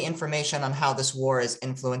there any information on how this war is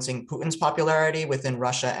influencing Putin's popularity within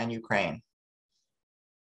Russia and Ukraine?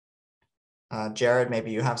 Jared, maybe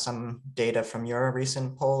you have some data from your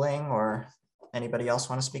recent polling, or anybody else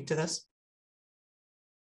want to speak to this?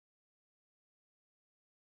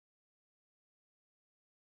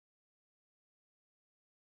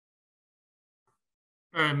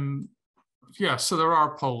 Yeah, so there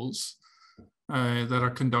are polls that are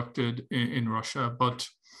conducted in Russia, but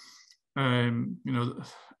you know,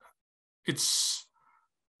 it's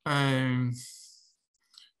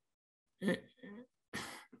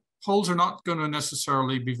polls are not going to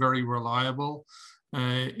necessarily be very reliable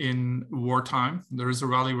in wartime. There is a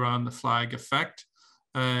rally around the flag effect.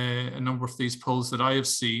 A number of these polls that I have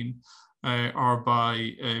seen are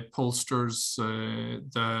by pollsters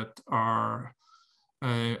that are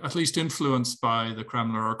at least influenced by the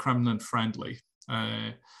Kremlin or Kremlin friendly.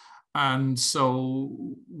 And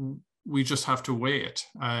so we just have to wait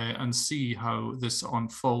and see how this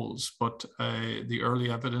unfolds. But the early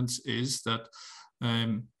evidence is that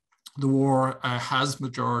the war has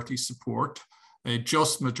majority support,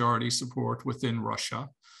 just majority support within Russia.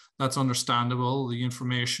 That's understandable. The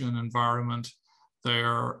information environment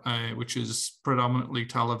there, which is predominantly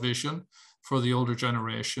television, for the older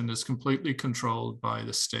generation is completely controlled by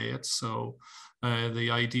the state. So the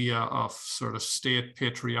idea of sort of state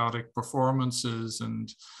patriotic performances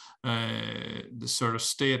and the sort of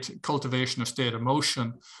state cultivation of state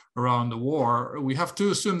emotion around the war, we have to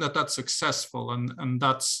assume that that's successful. And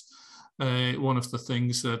that's one of the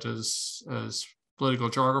things that as political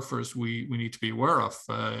geographers, we need to be aware of.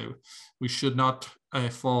 We should not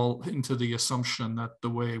fall into the assumption that the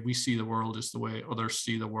way we see the world is the way others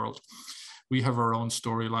see the world. We have our own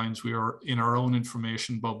storylines. We are in our own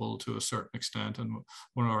information bubble to a certain extent. And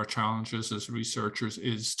one of our challenges as researchers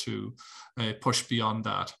is to push beyond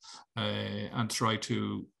that and try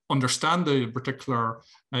to understand the particular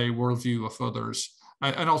worldview of others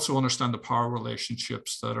and also understand the power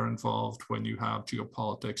relationships that are involved when you have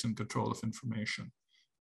geopolitics and control of information.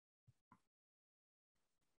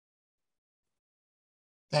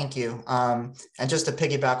 Thank you. And just to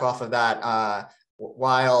piggyback off of that,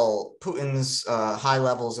 while Putin's high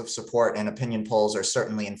levels of support and opinion polls are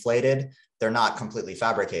certainly inflated, they're not completely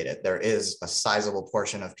fabricated. There is a sizable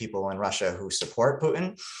portion of people in Russia who support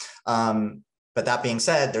Putin. But that being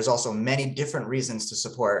said, there's also many different reasons to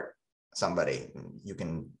support somebody. You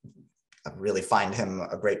can really find him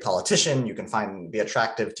a great politician. You can be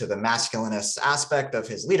attractive to the masculinist aspect of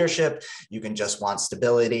his leadership. You can just want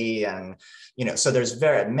stability. And, so there's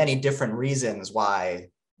very many different reasons why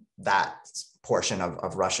that portion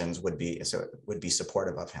of Russians would be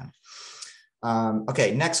supportive of him.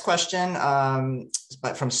 Okay, next question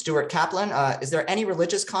from Stuart Kaplan. Is there any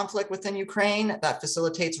religious conflict within Ukraine that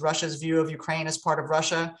facilitates Russia's view of Ukraine as part of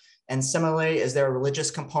Russia? And similarly, is there a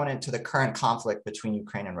religious component to the current conflict between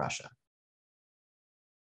Ukraine and Russia?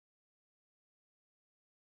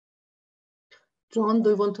 John,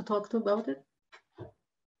 do you want to talk about it?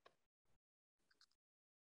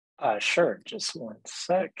 Sure, just one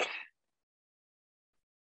sec.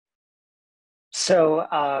 So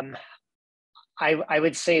I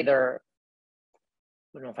would say I don't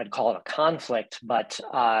know if I'd call it a conflict, but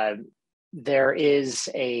there is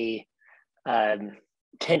a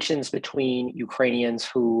tensions between Ukrainians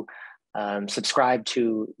who subscribe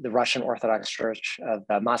to the Russian Orthodox Church of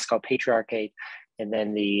the Moscow Patriarchate, and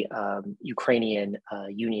then the Ukrainian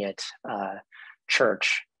Uniate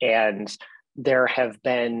Church. And there have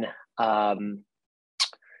been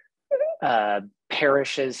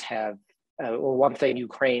parishes have, one thing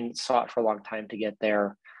Ukraine sought for a long time to get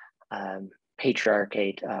their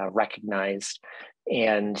patriarchate recognized.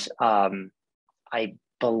 And I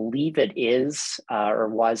believe it is, or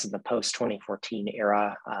was in the post-2014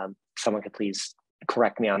 era. Someone could please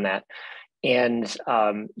correct me on that. And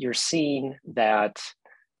you're seeing that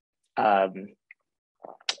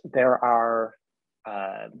there are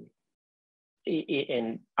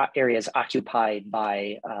in areas occupied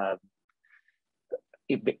by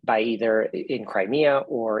either in Crimea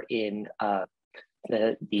or in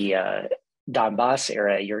the Donbass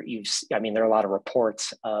area. I mean, there are a lot of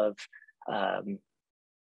reports of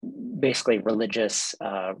basically religious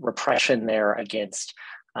repression there against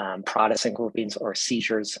Protestant groupings or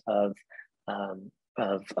seizures of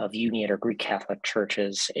Uniate or Greek Catholic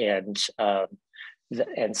churches and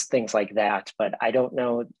things like that. But I don't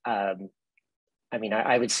know. I mean,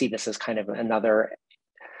 I would see this as kind of another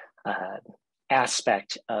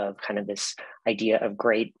aspect of kind of this idea of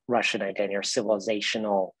great Russian identity or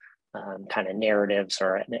civilizational kind of narratives,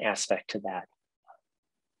 or an aspect to that.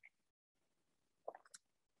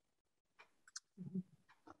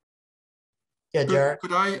 Yeah, Jared.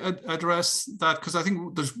 Could I address that? Because I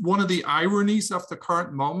think there's one of the ironies of the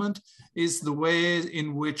current moment is the way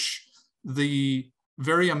in which the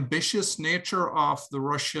very ambitious nature of the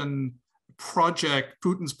Russian project,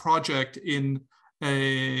 Putin's project in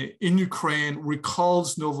Ukraine,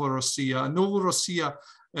 recalls Novorossiya. Novorossiya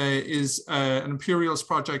is an imperialist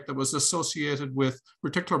project that was associated with a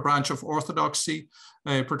particular branch of Orthodoxy,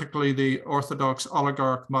 particularly the Orthodox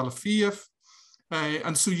oligarch Malafiev.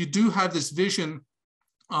 And so you do have this vision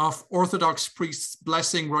of Orthodox priests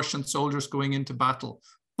blessing Russian soldiers going into battle.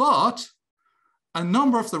 But a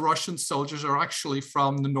number of the Russian soldiers are actually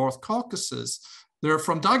from the North Caucasus. They're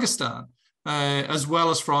from Dagestan, as well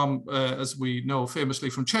as from, as we know, famously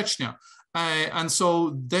from Chechnya. And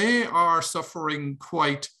so they are suffering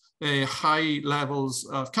quite high levels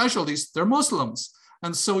of casualties. They're Muslims.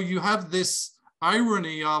 And so you have this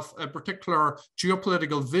irony of a particular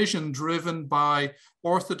geopolitical vision driven by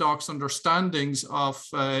Orthodox understandings of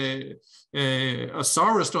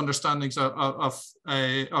Tsarist understandings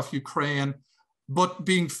of Ukraine, but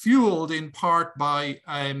being fueled in part by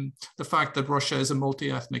the fact that Russia is a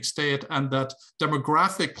multi-ethnic state and that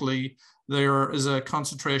demographically there is a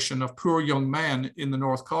concentration of poor young men in the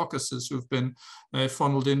North Caucasus who've been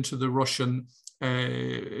funneled into the Russian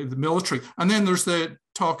the military. And then there's the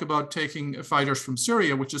talk about taking fighters from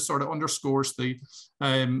Syria, which is sort of underscores the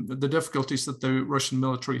difficulties that the Russian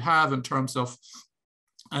military have in terms of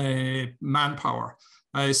manpower.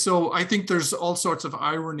 So I think there's all sorts of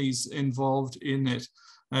ironies involved in it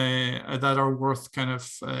that are worth kind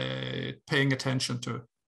of paying attention to.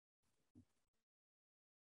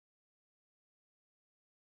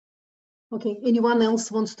 Okay, anyone else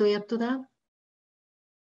wants to add to that?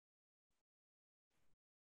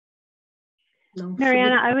 No.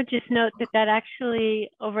 Marianna, I would just note that that actually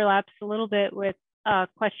overlaps a little bit with a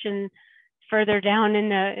question further down in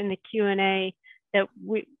the Q&A that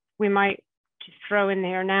we might just throw in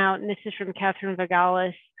there now. And this is from Catherine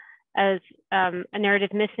Vagalis. As a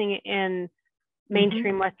narrative missing in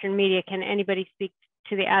mainstream Western media, can anybody speak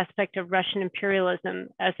to the aspect of Russian imperialism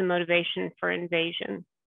as a motivation for invasion?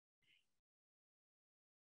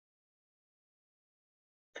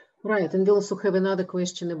 Right, and we also have another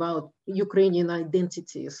question about Ukrainian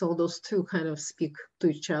identity. So those two kind of speak to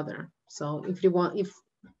each other. So if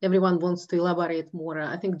everyone wants to elaborate more,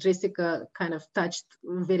 I think Jessica kind of touched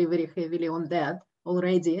very, very heavily on that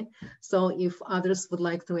already. So if others would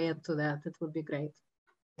like to add to that, it would be great.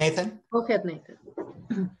 Nathan? Go ahead, Nathan.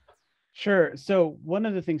 Sure. So one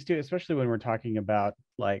of the things too, especially when we're talking about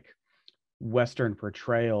like Western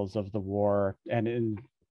portrayals of the war and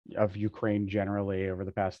of Ukraine generally over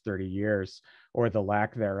the past 30 years, or the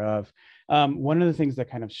lack thereof. One of the things that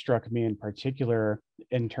kind of struck me in particular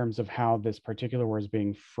in terms of how this particular war is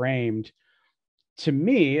being framed, to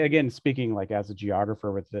me, again, speaking like as a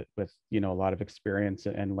geographer with you know, a lot of experience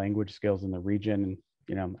and language skills in the region, and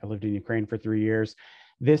you know, I lived in Ukraine for 3 years.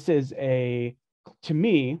 This is to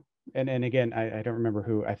me, and again, I don't remember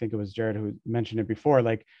who, I think it was Jared who mentioned it before,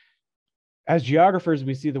 like, as geographers,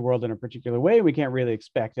 we see the world in a particular way. We can't really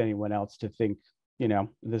expect anyone else to think, you know,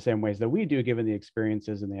 the same ways that we do, given the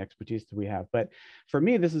experiences and the expertise that we have. But for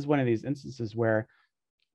me, this is one of these instances where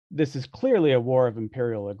this is clearly a war of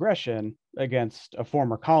imperial aggression against a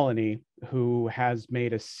former colony who has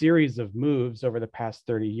made a series of moves over the past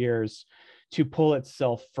 30 years to pull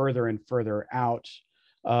itself further and further out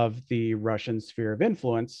of the Russian sphere of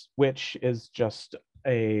influence, which is just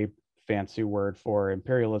a fancy word for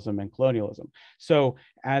imperialism and colonialism. So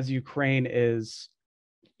as Ukraine is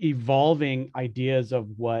evolving ideas of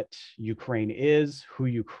what Ukraine is, who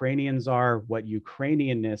Ukrainians are, what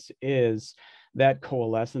Ukrainianness is, that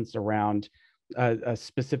coalescence around a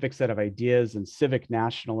specific set of ideas and civic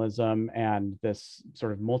nationalism and this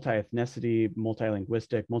sort of multi-ethnicity,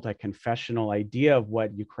 multilinguistic, multi-confessional idea of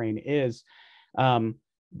what Ukraine is,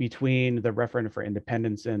 between the referendum for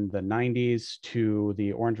independence in the 90s to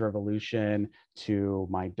the Orange Revolution to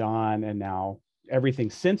Maidan and now everything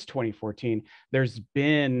since 2014, there's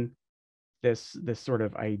been this sort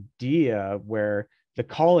of idea where the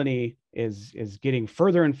colony is getting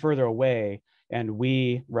further and further away, and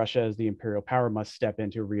we, Russia as the imperial power, must step in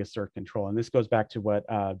to reassert control. And this goes back to what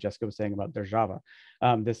Jessica was saying about Derzhava,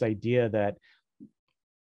 this idea that,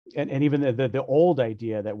 and even the old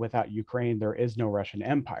idea that without Ukraine, there is no Russian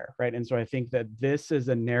empire, right? And so I think that this is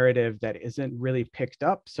a narrative that isn't really picked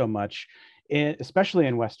up so much, especially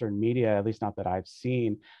in Western media, at least not that I've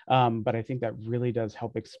seen. But I think that really does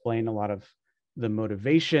help explain a lot of the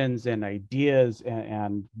motivations and ideas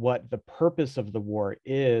and what the purpose of the war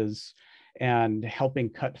is, and helping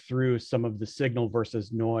cut through some of the signal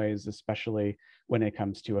versus noise, especially when it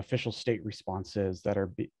comes to official state responses that are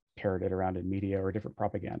parroted around in media or different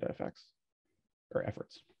propaganda effects or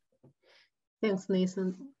efforts. Thanks,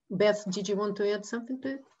 Nathan. Beth, did you want to add something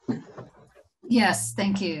to it? Yes,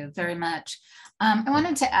 thank you very much. I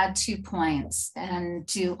wanted to add 2 points and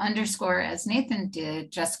to underscore, as Nathan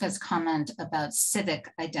did, Jessica's comment about civic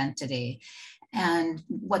identity and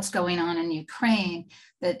what's going on in Ukraine,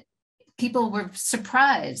 that people were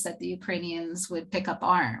surprised that the Ukrainians would pick up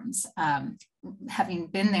arms. Having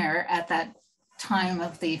been there at that time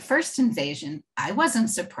of the first invasion, I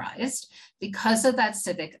wasn't surprised because of that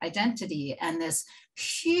civic identity and this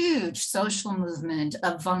huge social movement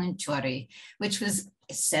of volunteery, which was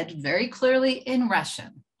said very clearly in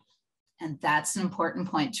Russian. And that's an important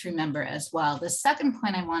point to remember as well. The second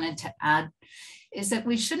point I wanted to add is that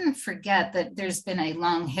we shouldn't forget that there's been a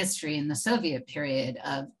long history in the Soviet period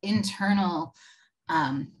of internal,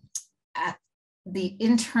 the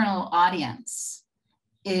internal audience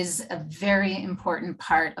is a very important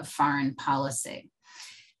part of foreign policy.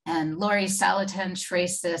 And Lori Salatin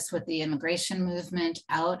traced this with the immigration movement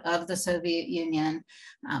out of the Soviet Union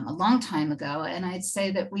a long time ago. And I'd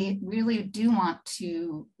say that we really do want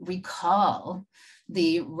to recall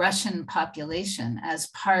the Russian population as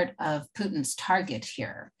part of Putin's target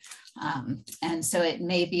here. And so it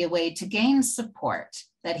may be a way to gain support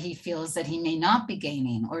that he feels that he may not be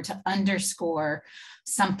gaining, or to underscore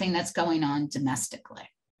something that's going on domestically.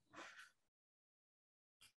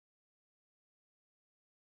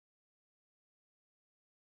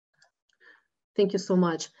 Thank you so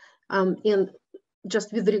much. And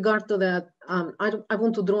just with regard to that, I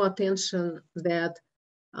want to draw attention that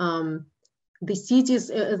the cities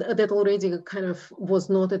that already kind of was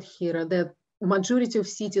noted here, that majority of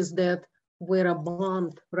cities that were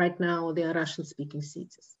bombed right now, they are Russian-speaking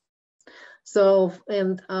cities. So,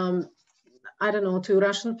 and I don't know, to a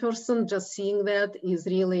Russian person, just seeing that is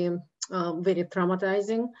really very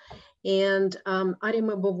traumatizing. And I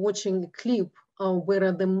remember watching a clip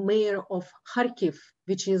where the mayor of Kharkiv,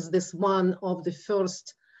 which is this one of the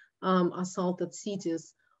first assaulted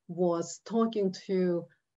cities, was talking to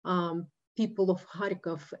people of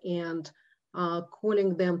Kharkiv and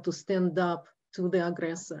calling them to stand up to the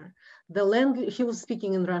aggressor. The language, he was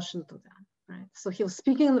speaking in Russian to them, right? So he was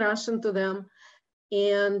speaking in Russian to them,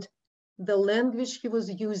 and the language he was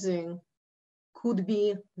using could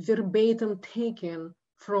be verbatim taken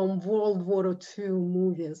from World War II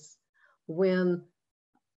movies, when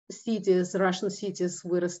cities, Russian cities,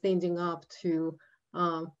 were standing up to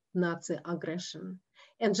Nazi aggression.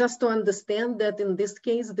 And just to understand that in this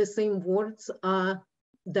case, the same words are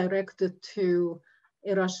directed to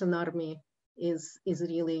a Russian army is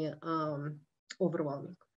really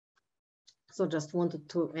overwhelming. So just wanted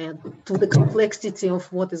to add to the complexity of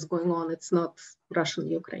what is going on. It's not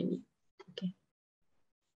Russian-Ukrainian. Okay.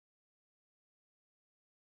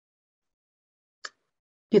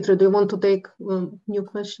 Peter, do you want to take a new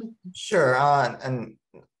question? Sure, and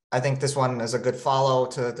I think this one is a good follow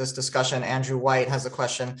to this discussion. Andrew White has a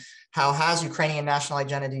question: how has Ukrainian national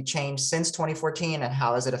identity changed since 2014, and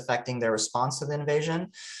how is it affecting their response to the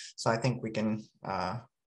invasion? So I think we can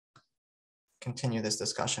continue this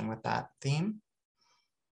discussion with that theme.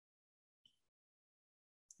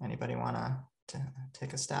 Anybody want to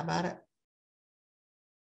take a stab at it?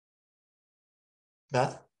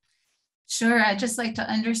 Beth? Sure, I'd just like to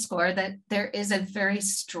underscore that there is a very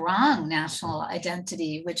strong national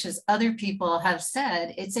identity, which, as other people have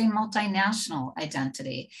said, it's a multinational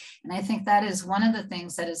identity. And I think that is one of the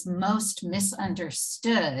things that is most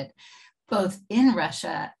misunderstood, both in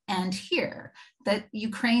Russia and here, that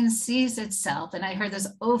Ukraine sees itself, and I heard this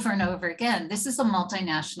over and over again, this is a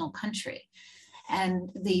multinational country. And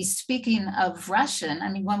speaking of Russian, I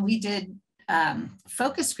mean, when we did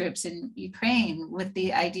focus groups in Ukraine with the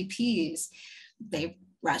IDPs, they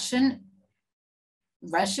Russian,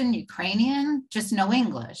 Ukrainian, just no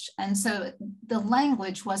English. And so the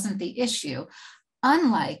language wasn't the issue,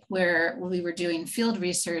 unlike where we were doing field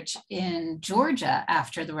research in Georgia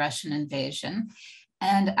after the Russian invasion.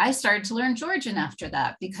 And I started to learn Georgian after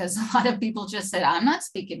that because a lot of people just said, I'm not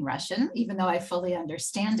speaking Russian, even though I fully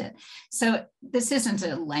understand it. So this isn't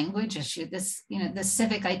a language issue. This, the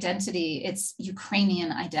civic identity, it's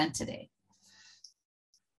Ukrainian identity.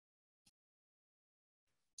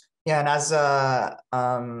 Yeah, and as I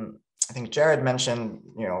think Jared mentioned,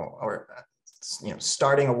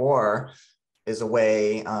 starting a war is a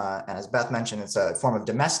way, and as Beth mentioned, it's a form of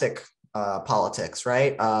domestic politics,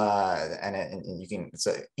 right? And it's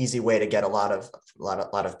an easy way to get a lot of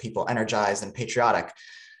people energized and patriotic.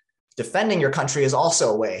 Defending your country is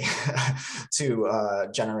also a way to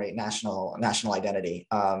generate national identity.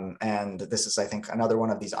 And this is, I think, another one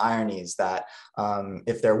of these ironies that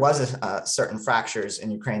if there was certain fractures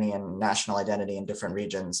in Ukrainian national identity in different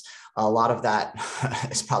regions, a lot of that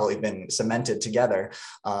has probably been cemented together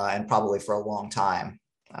and probably for a long time.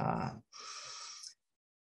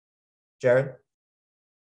 Jared?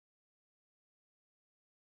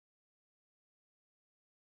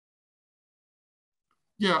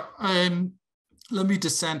 Yeah, let me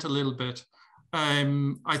dissent a little bit.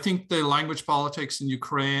 I think the language politics in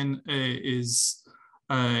Ukraine is,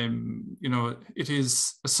 it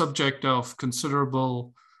is a subject of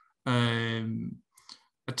considerable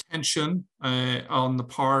attention on the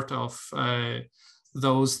part of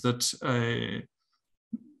those that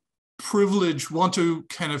want to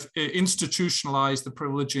kind of institutionalize the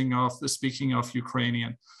privileging of the speaking of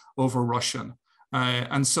Ukrainian over Russian.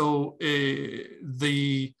 And so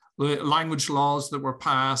the language laws that were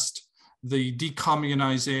passed, the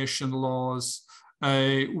decommunization laws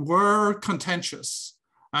were contentious.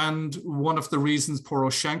 And one of the reasons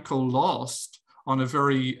Poroshenko lost on a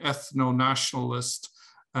very ethno-nationalist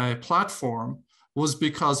platform was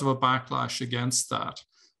because of a backlash against that.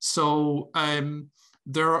 So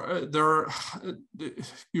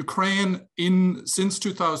Ukraine since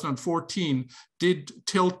 2014 did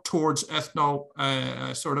tilt towards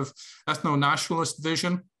sort of ethno-nationalist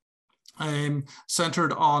vision,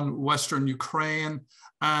 centered on Western Ukraine.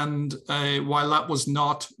 And while that was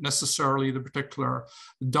not necessarily the particular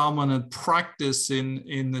dominant practice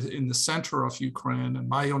in the center of Ukraine, and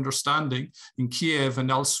my understanding in Kiev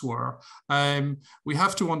and elsewhere, we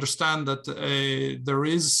have to understand that there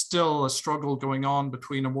is still a struggle going on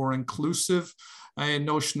between a more inclusive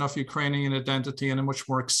notion of Ukrainian identity and a much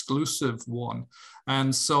more exclusive one.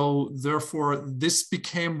 And so therefore, this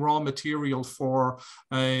became raw material for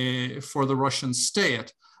the Russian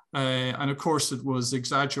state. And of course, it was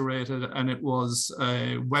exaggerated and it was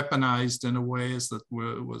weaponized in a ways that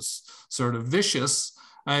was sort of vicious.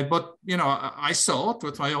 But, I saw it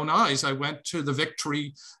with my own eyes. I went to the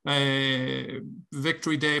Victory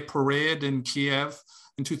Day parade in Kiev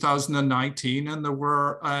in 2019, and there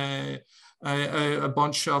were a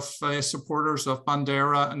bunch of supporters of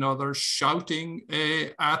Bandera and others shouting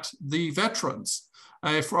at the veterans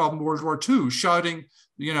from World War II, shouting,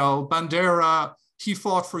 Bandera, he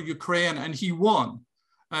fought for Ukraine and he won.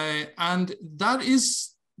 And that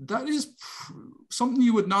is something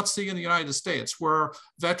you would not see in the United States, where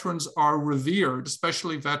veterans are revered,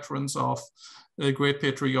 especially veterans of the Great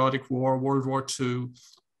Patriotic War, World War II.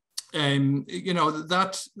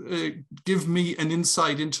 That give me an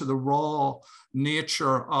insight into the raw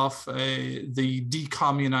nature of the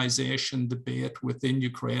decommunization debate within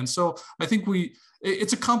Ukraine. So I think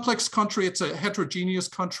it's a complex country, it's a heterogeneous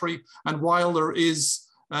country, and while there is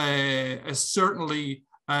certainly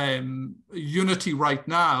unity right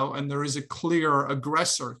now, and there is a clear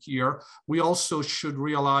aggressor here, we also should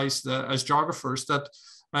realize that as geographers that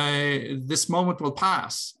this moment will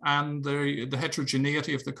pass and the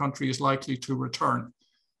heterogeneity of the country is likely to return.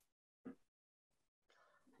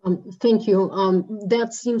 Thank you.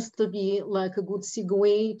 That seems to be like a good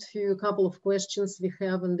segue to a couple of questions we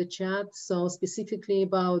have in the chat. So specifically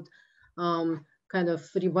about kind of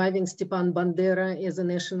reviving Stepan Bandera as a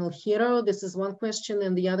national hero? This is one question.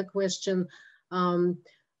 And the other question,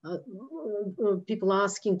 people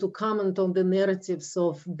asking to comment on the narratives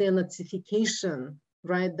of denazification,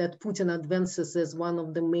 right, that Putin advances as one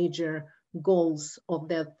of the major goals of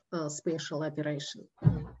that special operation.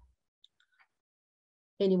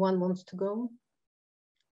 Anyone wants to go?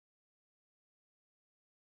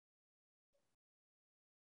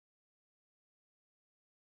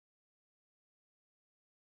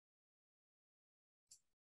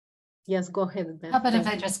 Yes, go ahead, Beth. How about if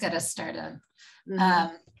I just get us started?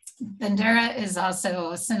 Bandera is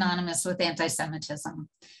also synonymous with anti-Semitism,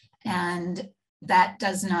 and that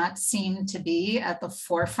does not seem to be at the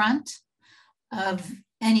forefront of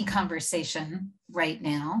any conversation right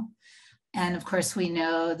now. And of course, we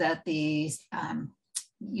know that the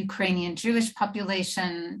Ukrainian Jewish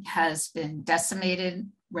population has been decimated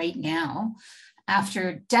right now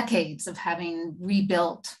after decades of having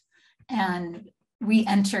rebuilt and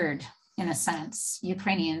re-entered, in a sense,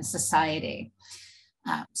 Ukrainian society.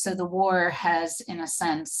 So the war has, in a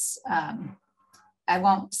sense, I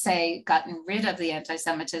won't say gotten rid of the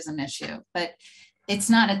anti-Semitism issue, but it's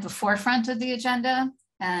not at the forefront of the agenda.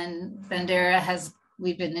 And Bandera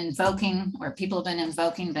we've been invoking, or people have been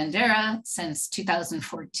invoking Bandera since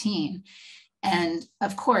 2014. And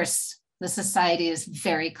of course, the society is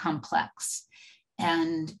very complex.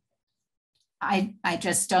 And I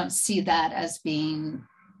just don't see that as being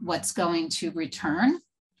what's going to return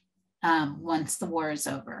once the war is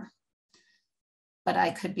over. But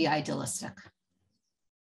I could be idealistic.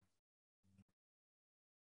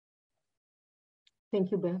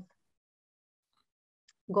 Thank you, Beth.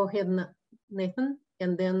 Go ahead, Nathan,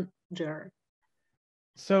 and then Jared.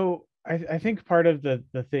 So I think part of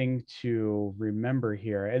the thing to remember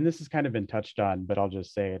here, and this has kind of been touched on, but I'll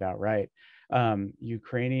just say it outright.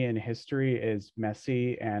 Ukrainian history is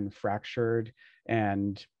messy and fractured,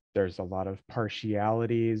 and there's a lot of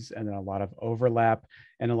partialities and a lot of overlap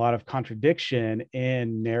and a lot of contradiction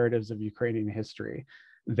in narratives of Ukrainian history.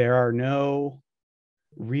 There are no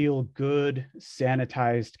real good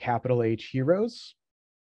sanitized capital H heroes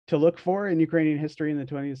to look for in Ukrainian history in the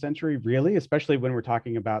 20th century, really, especially when we're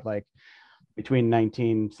talking about like between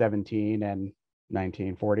 1917 and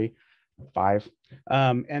 1945.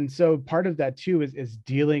 And so part of that too is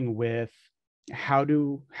dealing with how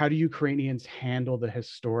do Ukrainians handle the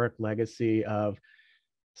historic legacy of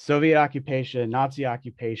Soviet occupation, Nazi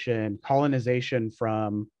occupation, colonization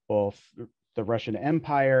from both the Russian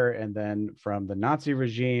Empire and then from the Nazi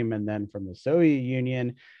regime and then from the Soviet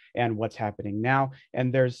Union and what's happening now.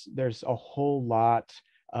 And there's a whole lot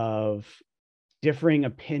of differing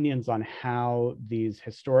opinions on how these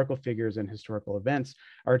historical figures and historical events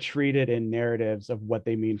are treated in narratives of what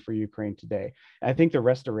they mean for Ukraine today. And I think the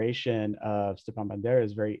restoration of Stepan Bandera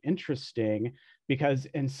is very interesting because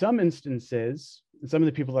in some instances, some of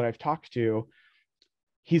the people that I've talked to,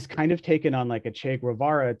 he's kind of taken on like a Che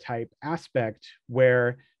Guevara type aspect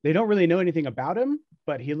where they don't really know anything about him,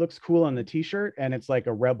 but he looks cool on the t-shirt and it's like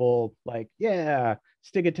a rebel, like, yeah,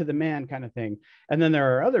 stick it to the man kind of thing. And then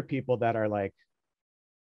there are other people that are like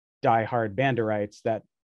diehard Banderites that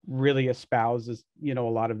really espouses, you know, a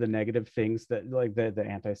lot of the negative things that like the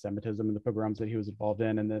anti-Semitism and the pogroms that he was involved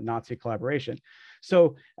in and the Nazi collaboration.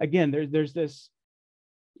 So again, there's this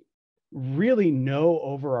really no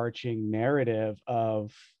overarching narrative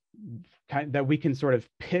of that we can sort of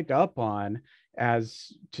pick up on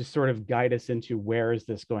as to sort of guide us into where is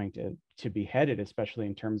this going to be headed, especially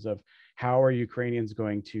in terms of how are Ukrainians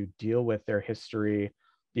going to deal with their history,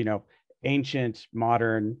 you know, ancient,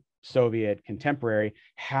 modern, Soviet, contemporary.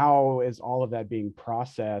 How is all of that being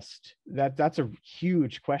processed? That's a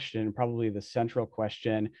huge question, probably the central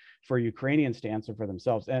question for Ukrainians to answer for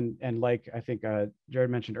themselves. And like I think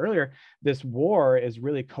Jared mentioned earlier, this war is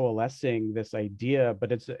really coalescing this idea,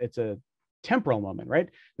 but it's a temporal moment, right?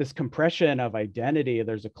 This compression of identity.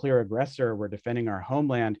 There's a clear aggressor. We're defending our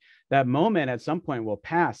homeland. That moment at some point will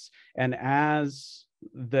pass. And as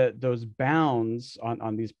those bounds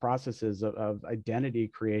on these processes of identity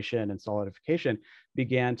creation and solidification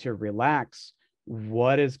began to relax,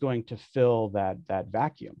 what is going to fill that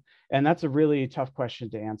vacuum? And that's a really tough question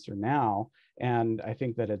to answer now. And I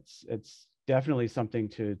think that it's definitely something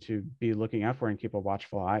to be looking out for and keep a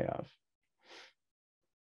watchful eye of.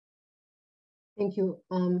 Thank you.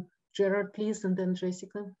 Gerard, please, and then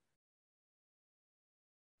Jessica.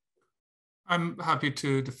 I'm happy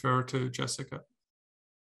to defer to Jessica.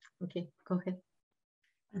 Okay, go ahead.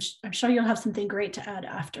 I'm sure you'll have something great to add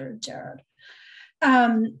after Jared.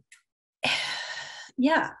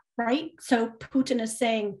 Yeah, right. So Putin is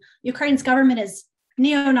saying Ukraine's government is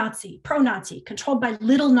neo-Nazi, pro-Nazi, controlled by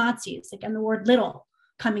little Nazis. Again, the word little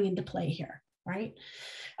coming into play here, right?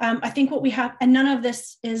 I think what we have, and none of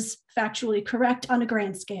this is factually correct on a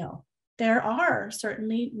grand scale. There are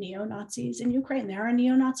certainly neo-Nazis in Ukraine. There are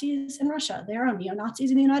neo-Nazis in Russia. There are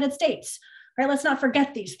neo-Nazis in the United States, right? Let's not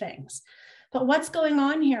forget these things. But what's going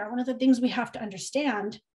on here, one of the things we have to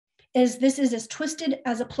understand is this is as twisted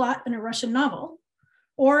as a plot in a Russian novel,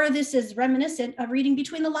 or this is reminiscent of reading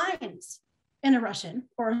between the lines in a Russian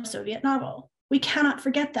or a Soviet novel. We cannot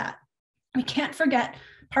forget that. We can't forget,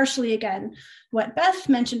 partially again, what Beth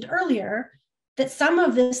mentioned earlier, that some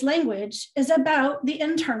of this language is about the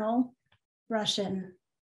internal Russian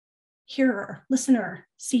hearer, listener,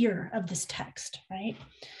 seer of this text, right?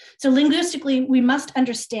 So linguistically, we must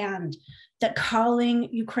understand that calling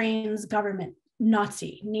Ukraine's government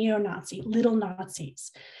Nazi, neo-Nazi, little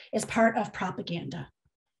Nazis is part of propaganda.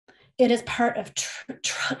 It is part of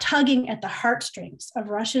tugging at the heartstrings of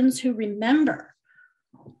Russians who remember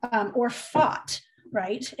or fought,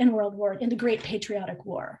 right, in the Great Patriotic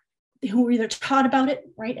War, who were either taught about it,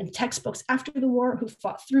 right, in textbooks after the war, who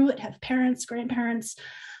fought through it, have parents, grandparents,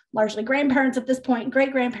 largely grandparents at this point,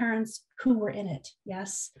 great-grandparents who were in it,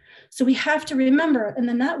 yes? So we have to remember, and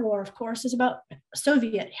then that war, of course, is about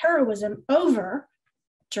Soviet heroism over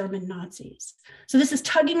German Nazis. So this is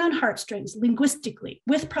tugging on heartstrings linguistically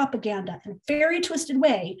with propaganda in a very twisted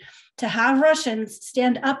way to have Russians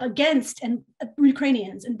stand up against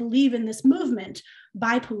Ukrainians and believe in this movement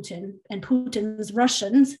by Putin and Putin's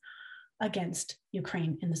Russians against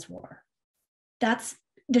Ukraine in this war.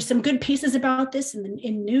 There's some good pieces about this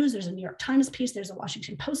in news. There's a New York Times piece, there's a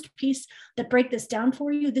Washington Post piece that break this down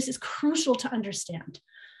for you. This is crucial to understand.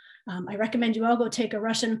 I recommend you all go take a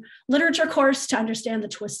Russian literature course to understand the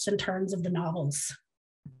twists and turns of the novels.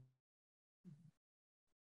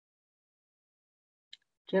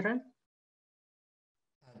 Gerard?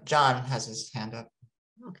 John has his hand up.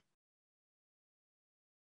 Okay.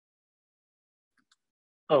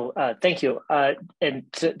 Oh, thank you. And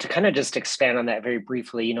to kind of just expand on that very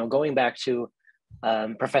briefly, you know, going back to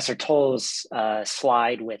Professor Toll's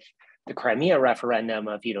slide with the Crimea referendum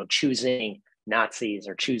of, you know, choosing Nazis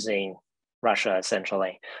or choosing Russia,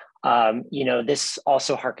 essentially. You know, this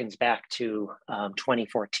also harkens back to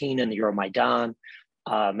 2014 and the Euromaidan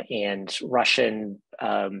and Russian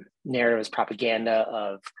narratives, propaganda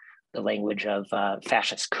of the language of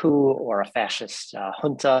fascist coup or a fascist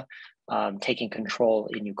junta taking control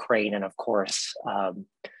in Ukraine, and of course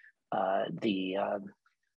the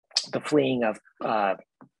fleeing of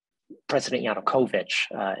President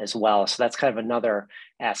Yanukovych as well. So that's kind of another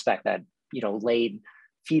aspect that, you know,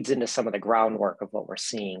 feeds into some of the groundwork of what we're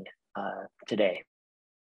seeing today.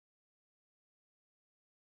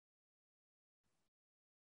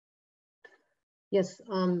 Yes,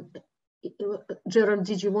 Gerard,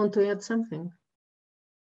 did you want to add something?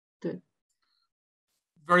 Good.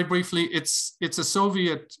 Very briefly, it's a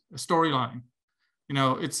Soviet storyline. You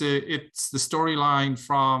know, it's the storyline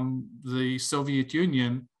from the Soviet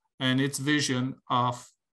Union and its vision of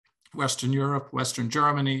Western Europe, Western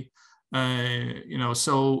Germany. You know,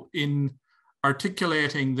 so in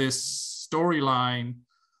articulating this storyline,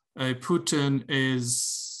 Putin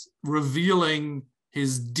is revealing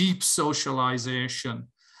his deep socialization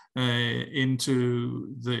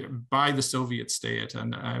by the Soviet state,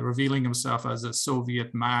 and revealing himself as a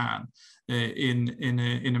Soviet man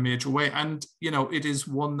in a major way. And you know, it is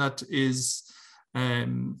one that is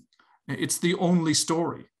it's the only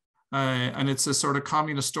story. And it's a sort of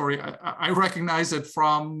communist story. I recognize it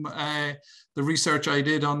from the research I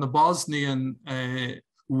did on the Bosnian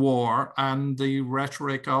war and the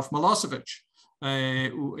rhetoric of Milosevic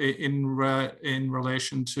in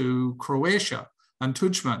relation to Croatia and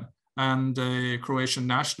Tudjman and Croatian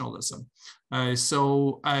nationalism.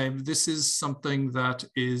 So this is something that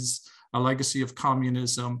is a legacy of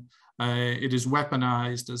communism. It is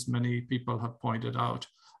weaponized, as many people have pointed out.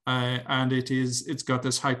 And it's got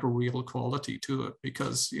this hyper-real quality to it,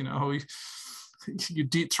 because, you know, you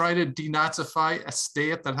try to denazify a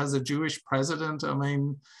state that has a Jewish president. I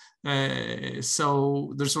mean,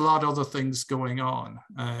 so there's a lot of other things going on.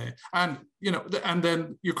 And, you know, and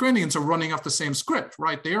then Ukrainians are running off the same script,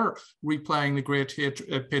 right? They're replaying the Great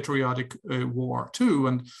Patriotic War too.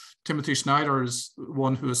 And Timothy Snyder is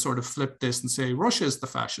one who has sort of flipped this and say Russia is the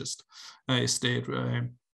fascist state.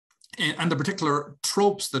 And the particular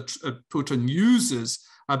tropes that Putin uses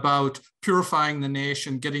about purifying the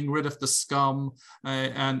nation, getting rid of the scum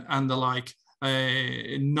and the like,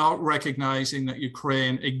 not recognizing that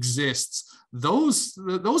Ukraine exists. Those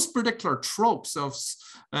particular tropes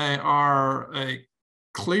are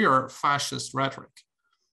clear fascist rhetoric.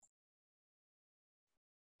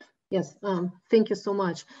 Yes, thank you so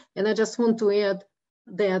much. And I just want to add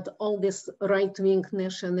that all these right-wing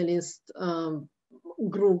nationalist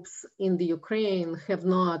groups in the Ukraine have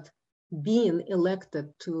not been elected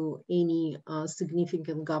to any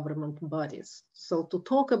significant government bodies. So to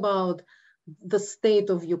talk about the state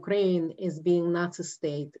of Ukraine as being Nazi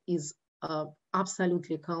state is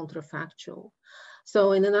absolutely counterfactual.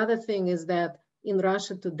 So, and another thing is that in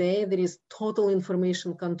Russia today, there is total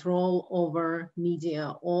information control over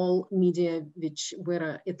media. All media which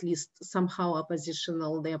were at least somehow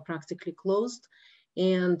oppositional, they are practically closed.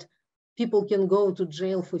 And people can go to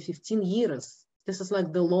jail for 15 years. This is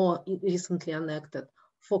like the law recently enacted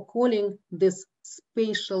for calling this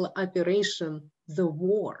spatial operation the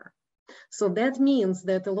war. So that means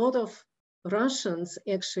that a lot of Russians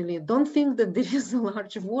actually don't think that there is a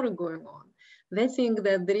large war going on. They think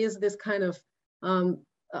that there is this kind of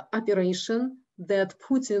operation that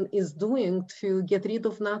Putin is doing to get rid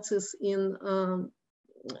of Nazis in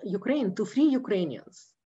Ukraine, to free Ukrainians.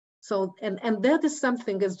 So, and that is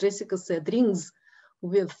something, as Jessica said, rings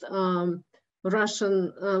with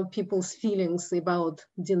Russian people's feelings about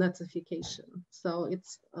denazification. So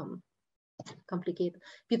it's complicated.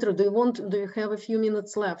 Peter, do you have a few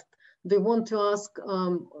minutes left? Do you want to ask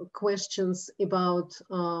questions about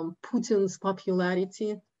Putin's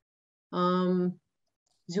popularity during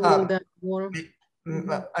that war?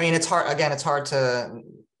 I mean, it's hard, again, it's hard to,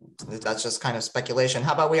 that's just kind of speculation.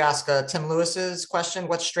 How about we ask Tim Lewis's question?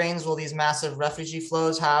 What strains will these massive refugee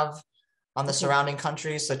flows have on the surrounding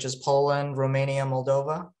countries such as Poland, Romania,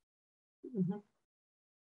 Moldova? Mm-hmm.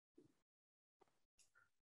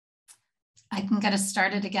 I can get us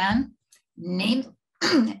started again. Name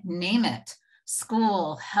it: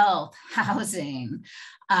 school, health, housing,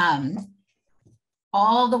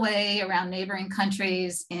 all the way around neighboring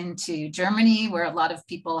countries into Germany, where a lot of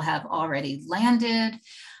people have already landed.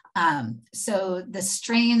 So the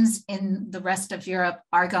strains in the rest of Europe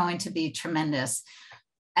are going to be tremendous.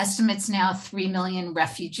 Estimates now 3 million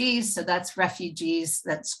refugees. So that's refugees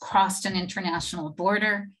that's crossed an international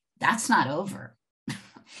border. That's not over.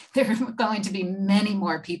 There are going to be many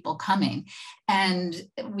more people coming. And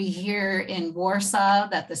we hear in Warsaw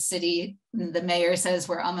that the city, the mayor says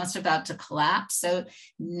we're almost about to collapse. So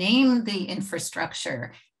name the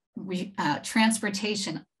infrastructure,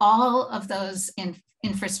 transportation, all of those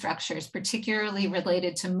infrastructures, particularly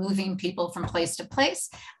related to moving people from place to place.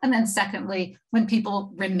 And then secondly, when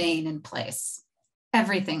people remain in place,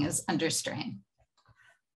 everything is under strain.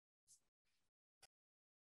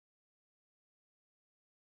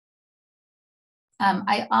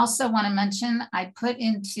 I also want to mention, I put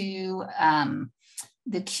into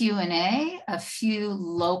the Q&A a few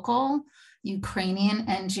local Ukrainian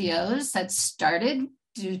NGOs that started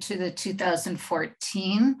due to the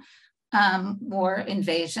 2014 war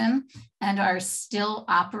invasion and are still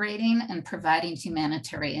operating and providing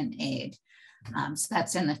humanitarian aid. So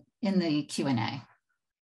that's in the Q&A.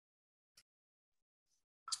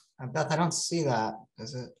 Beth, I don't see that.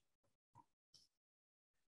 Is it?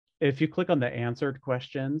 If you click on the answered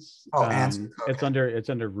questions, answered. Okay. it's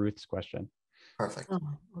under Ruth's question. Perfect. Oh,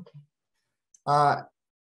 okay.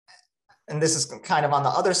 And this is kind of on the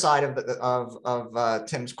other side of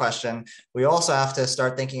Tim's question. We also have to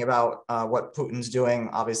start thinking about what Putin's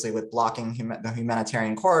doing, obviously, with blocking the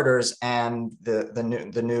humanitarian corridors and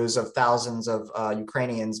the news of thousands of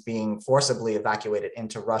Ukrainians being forcibly evacuated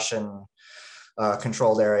into Russian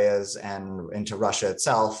controlled areas and into Russia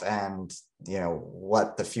itself, and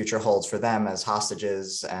what the future holds for them as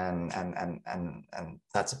hostages, and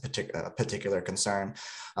that's a particular concern.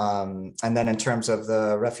 And then in terms of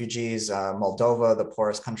the refugees, Moldova, the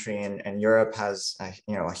poorest country in Europe, has a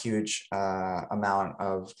huge amount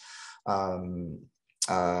of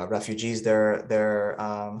refugees they're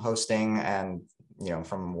hosting, and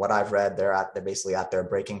from what I've read, they're basically at their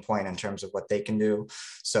breaking point in terms of what they can do.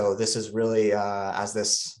 So this is really, as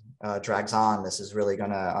this drags on, this is really going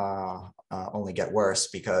to only get worse,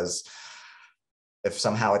 because if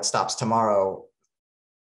somehow it stops tomorrow,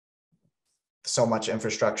 so much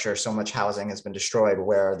infrastructure, so much housing has been destroyed.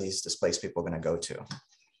 Where are these displaced people going to go to?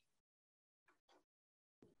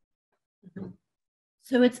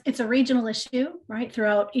 So it's a regional issue, right,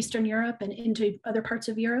 throughout Eastern Europe and into other parts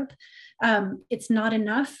of Europe. It's not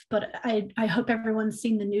enough, but I hope everyone's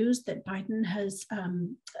seen the news that Biden has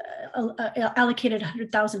allocated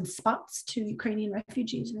 100,000 spots to Ukrainian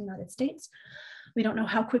refugees in the United States. We don't know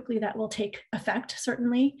how quickly that will take effect,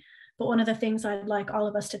 certainly. But one of the things I'd like all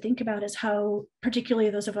of us to think about is how, particularly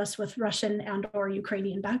those of us with Russian and or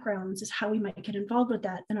Ukrainian backgrounds, is how we might get involved with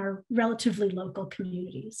that in our relatively local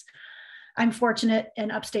communities. I'm fortunate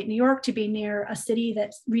in upstate New York to be near a city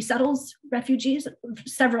that resettles refugees,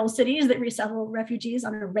 several cities that resettle refugees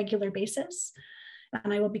on a regular basis.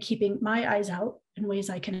 And I will be keeping my eyes out in ways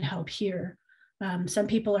I can help here. Some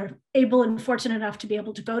people are able and fortunate enough to be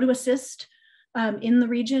able to go to assist in the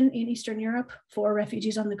region in Eastern Europe for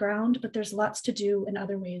refugees on the ground, but there's lots to do in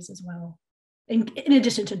other ways as well, in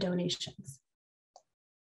addition to donations.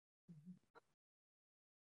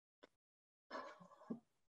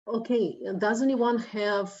 Okay, does anyone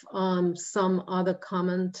have some other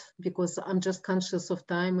comment? Because I'm just conscious of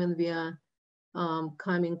time and we are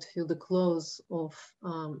coming to the close of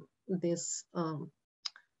this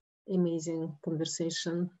amazing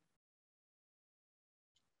conversation.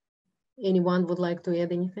 Anyone would like to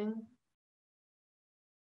add anything?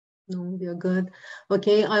 No, we are good.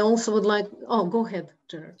 Okay, I also would like, oh, go ahead,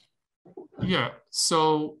 Jared. Yeah,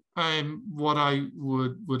 so what I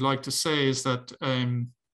would like to say is that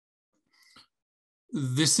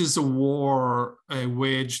this is a war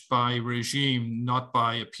waged by a regime, not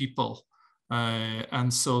by a people.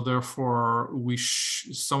 And so therefore,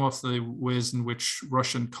 some of the ways in which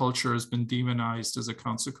Russian culture has been demonized as a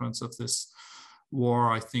consequence of this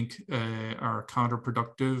war, I think, are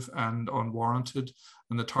counterproductive and unwarranted.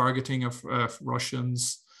 And the targeting of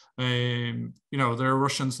Russians, you know, there are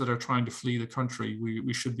Russians that are trying to flee the country.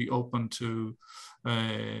 We should be open to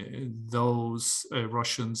those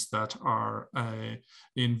Russians that are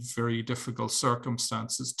in very difficult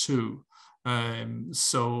circumstances too.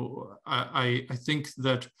 So I think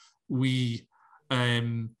that we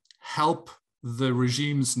help the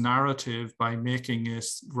regime's narrative by making it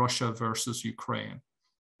Russia versus Ukraine.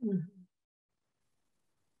 Mm-hmm.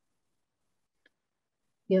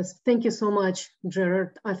 Yes, thank you so much,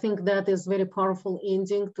 Gerard. I think that is very powerful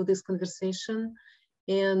ending to this conversation.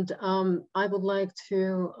 And I would like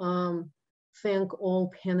to thank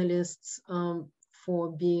all panelists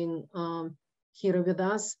for being here with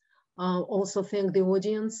us. Also thank the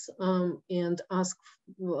audience and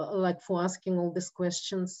for asking all these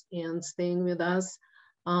questions and staying with us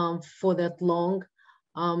for that long.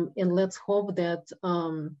 And let's hope that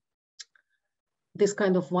this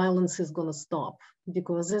kind of violence is going to stop,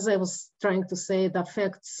 because as I was trying to say, it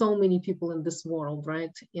affects so many people in this world,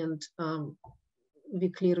 right? And we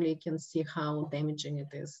clearly can see how damaging it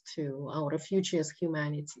is to our future as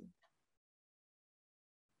humanity.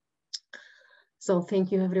 So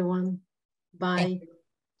thank you, everyone. Bye.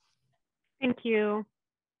 Thank you.